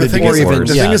even, like, started The thing to is, get worse.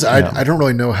 the thing is, Yeah. I don't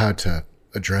really know how to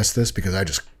address this because I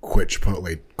just quit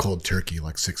Chipotle cold turkey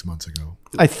like 6 months ago.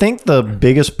 I think the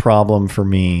biggest problem for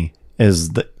me is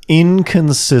the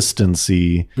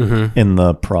inconsistency in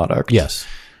the product. Yes.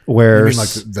 Where I mean, like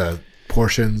the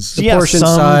portions. yeah, portion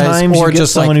size, sometimes or you get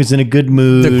just, someone like, who's in a good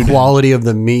mood. The quality of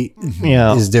the meat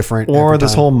yeah, is different. Or every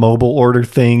this time. whole mobile order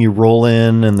thing. You roll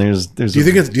in and there's. Do you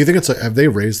think it's like, have they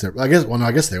raised their? I guess. Well, no,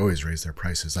 I guess they always raise their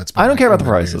prices. That's. I don't care about the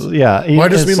prices. Yeah, Well, I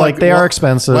just it's mean like they well, are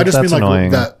expensive. well, I just That's mean like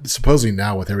annoying. that. Supposedly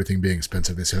now with everything being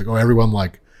expensive, they say like, oh, everyone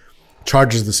like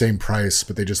charges the same price,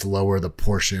 but they just lower the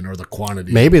portion or the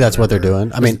quantity. Maybe or that's what they're whatever.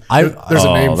 doing. I mean, There's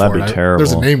a name for that'd it. be terrible.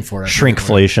 There's a name for it.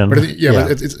 Shrinkflation. But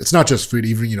but it's not just food.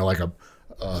 Even like a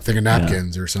thing of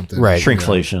napkins or something. Right.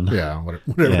 Shrinkflation. Yeah.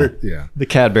 Whatever. Yeah. The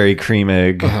Cadbury cream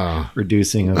egg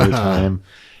reducing over time.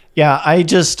 Yeah,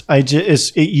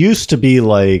 it used to be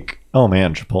like, oh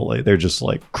man, Chipotle, they're just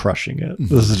like crushing it.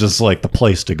 This is just like the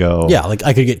place to go. yeah, like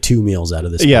I could get 2 meals out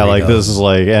of this. Yeah, burrito. like this is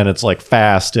like, and it's like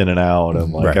fast in and out,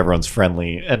 and like Right. everyone's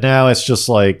friendly. And now it's just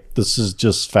like, this is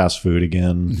just fast food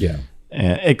again. Yeah.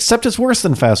 And, except it's worse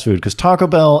than fast food because Taco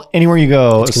Bell, anywhere you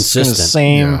go, it's the consistent.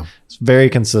 same. Yeah. It's very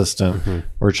consistent.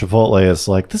 Where Chipotle is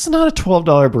like, this is not a $12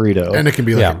 burrito. And it can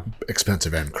be like Yeah.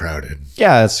 expensive and crowded.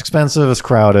 Yeah, it's expensive, it's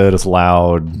crowded, it's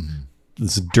loud.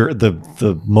 It's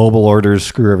the mobile orders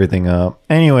screw everything up.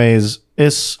 Anyways,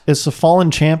 it's a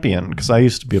fallen champion because I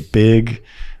used to be a big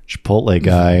Chipotle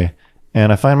guy,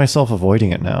 and I find myself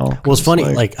avoiding it now. Well, it's funny.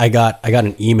 Like I got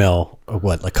an email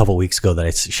a couple weeks ago that I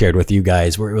shared with you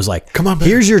guys where it was like, Come on, babe.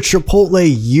 here's your Chipotle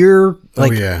year,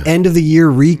 yeah. end of the year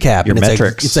recap. Your and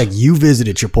metrics. It's like you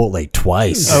visited Chipotle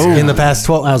twice in the past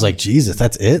 12. I was like, Jesus,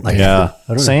 that's it. Like, Yeah, I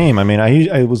don't know. same. I mean,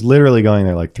 I was literally going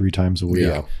there like 3 times a week,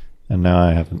 Yeah. and now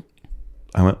I haven't.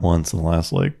 I went once in the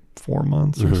last like 4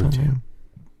 months or something.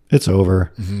 It's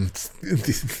over.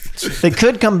 They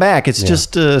could come back. It's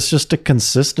just a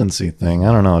consistency thing.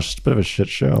 I don't know. It's just a bit of a shit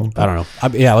show. I don't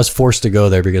know. I was forced to go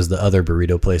there because the other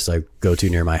burrito place I go to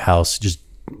near my house just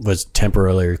was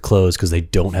temporarily closed because they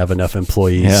don't have enough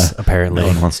employees. Yeah, apparently. no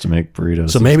one wants to make burritos.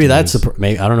 So these maybe days. that's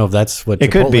maybe I don't know if that's what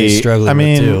It could Chipotle be. is struggling I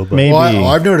mean, with too. But maybe Well,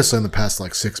 I've noticed in the past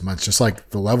like 6 months, just like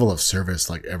the level of service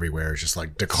like everywhere is just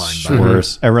like declined by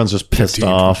worse. Everyone's just pissed 15.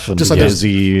 off and Just like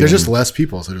busy. there's and- just less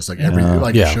people, so just like everything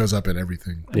like Yeah. it shows up in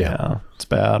everything. yeah, it's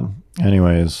bad.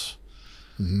 Anyways,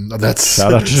 That's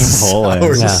shout out to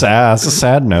Chipotle. It's a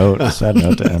sad note. A sad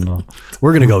note to end on.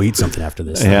 we're gonna go eat something after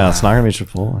this. Yeah, it's not gonna be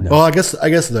Chipotle. Well, I guess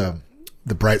the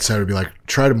bright side would be like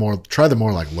try the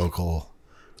more like local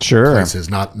Sure. places,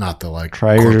 not the like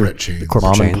Try your corporate chains. Mom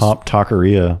and chains. pop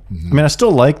taqueria. I mean, I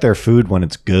still like their food when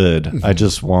it's good. I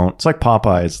just won't. It's like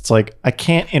Popeyes. It's like I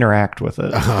can't interact with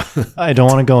it. I don't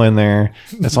want to go in there.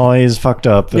 It's always fucked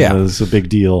up and Yeah. it's a big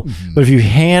deal. But if you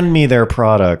hand me their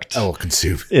product, I will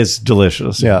consume. it's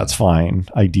delicious. Yeah, it's fine.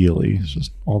 Ideally, it's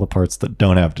just all the parts that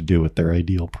don't have to do with their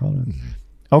ideal product.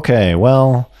 Okay,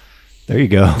 well, there you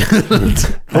go.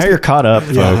 Now you're caught up,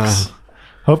 folks.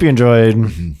 Hope you enjoyed.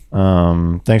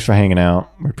 Thanks for hanging out.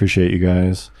 We appreciate you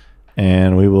guys.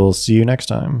 And we will see you next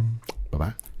time. Bye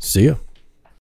bye. See you.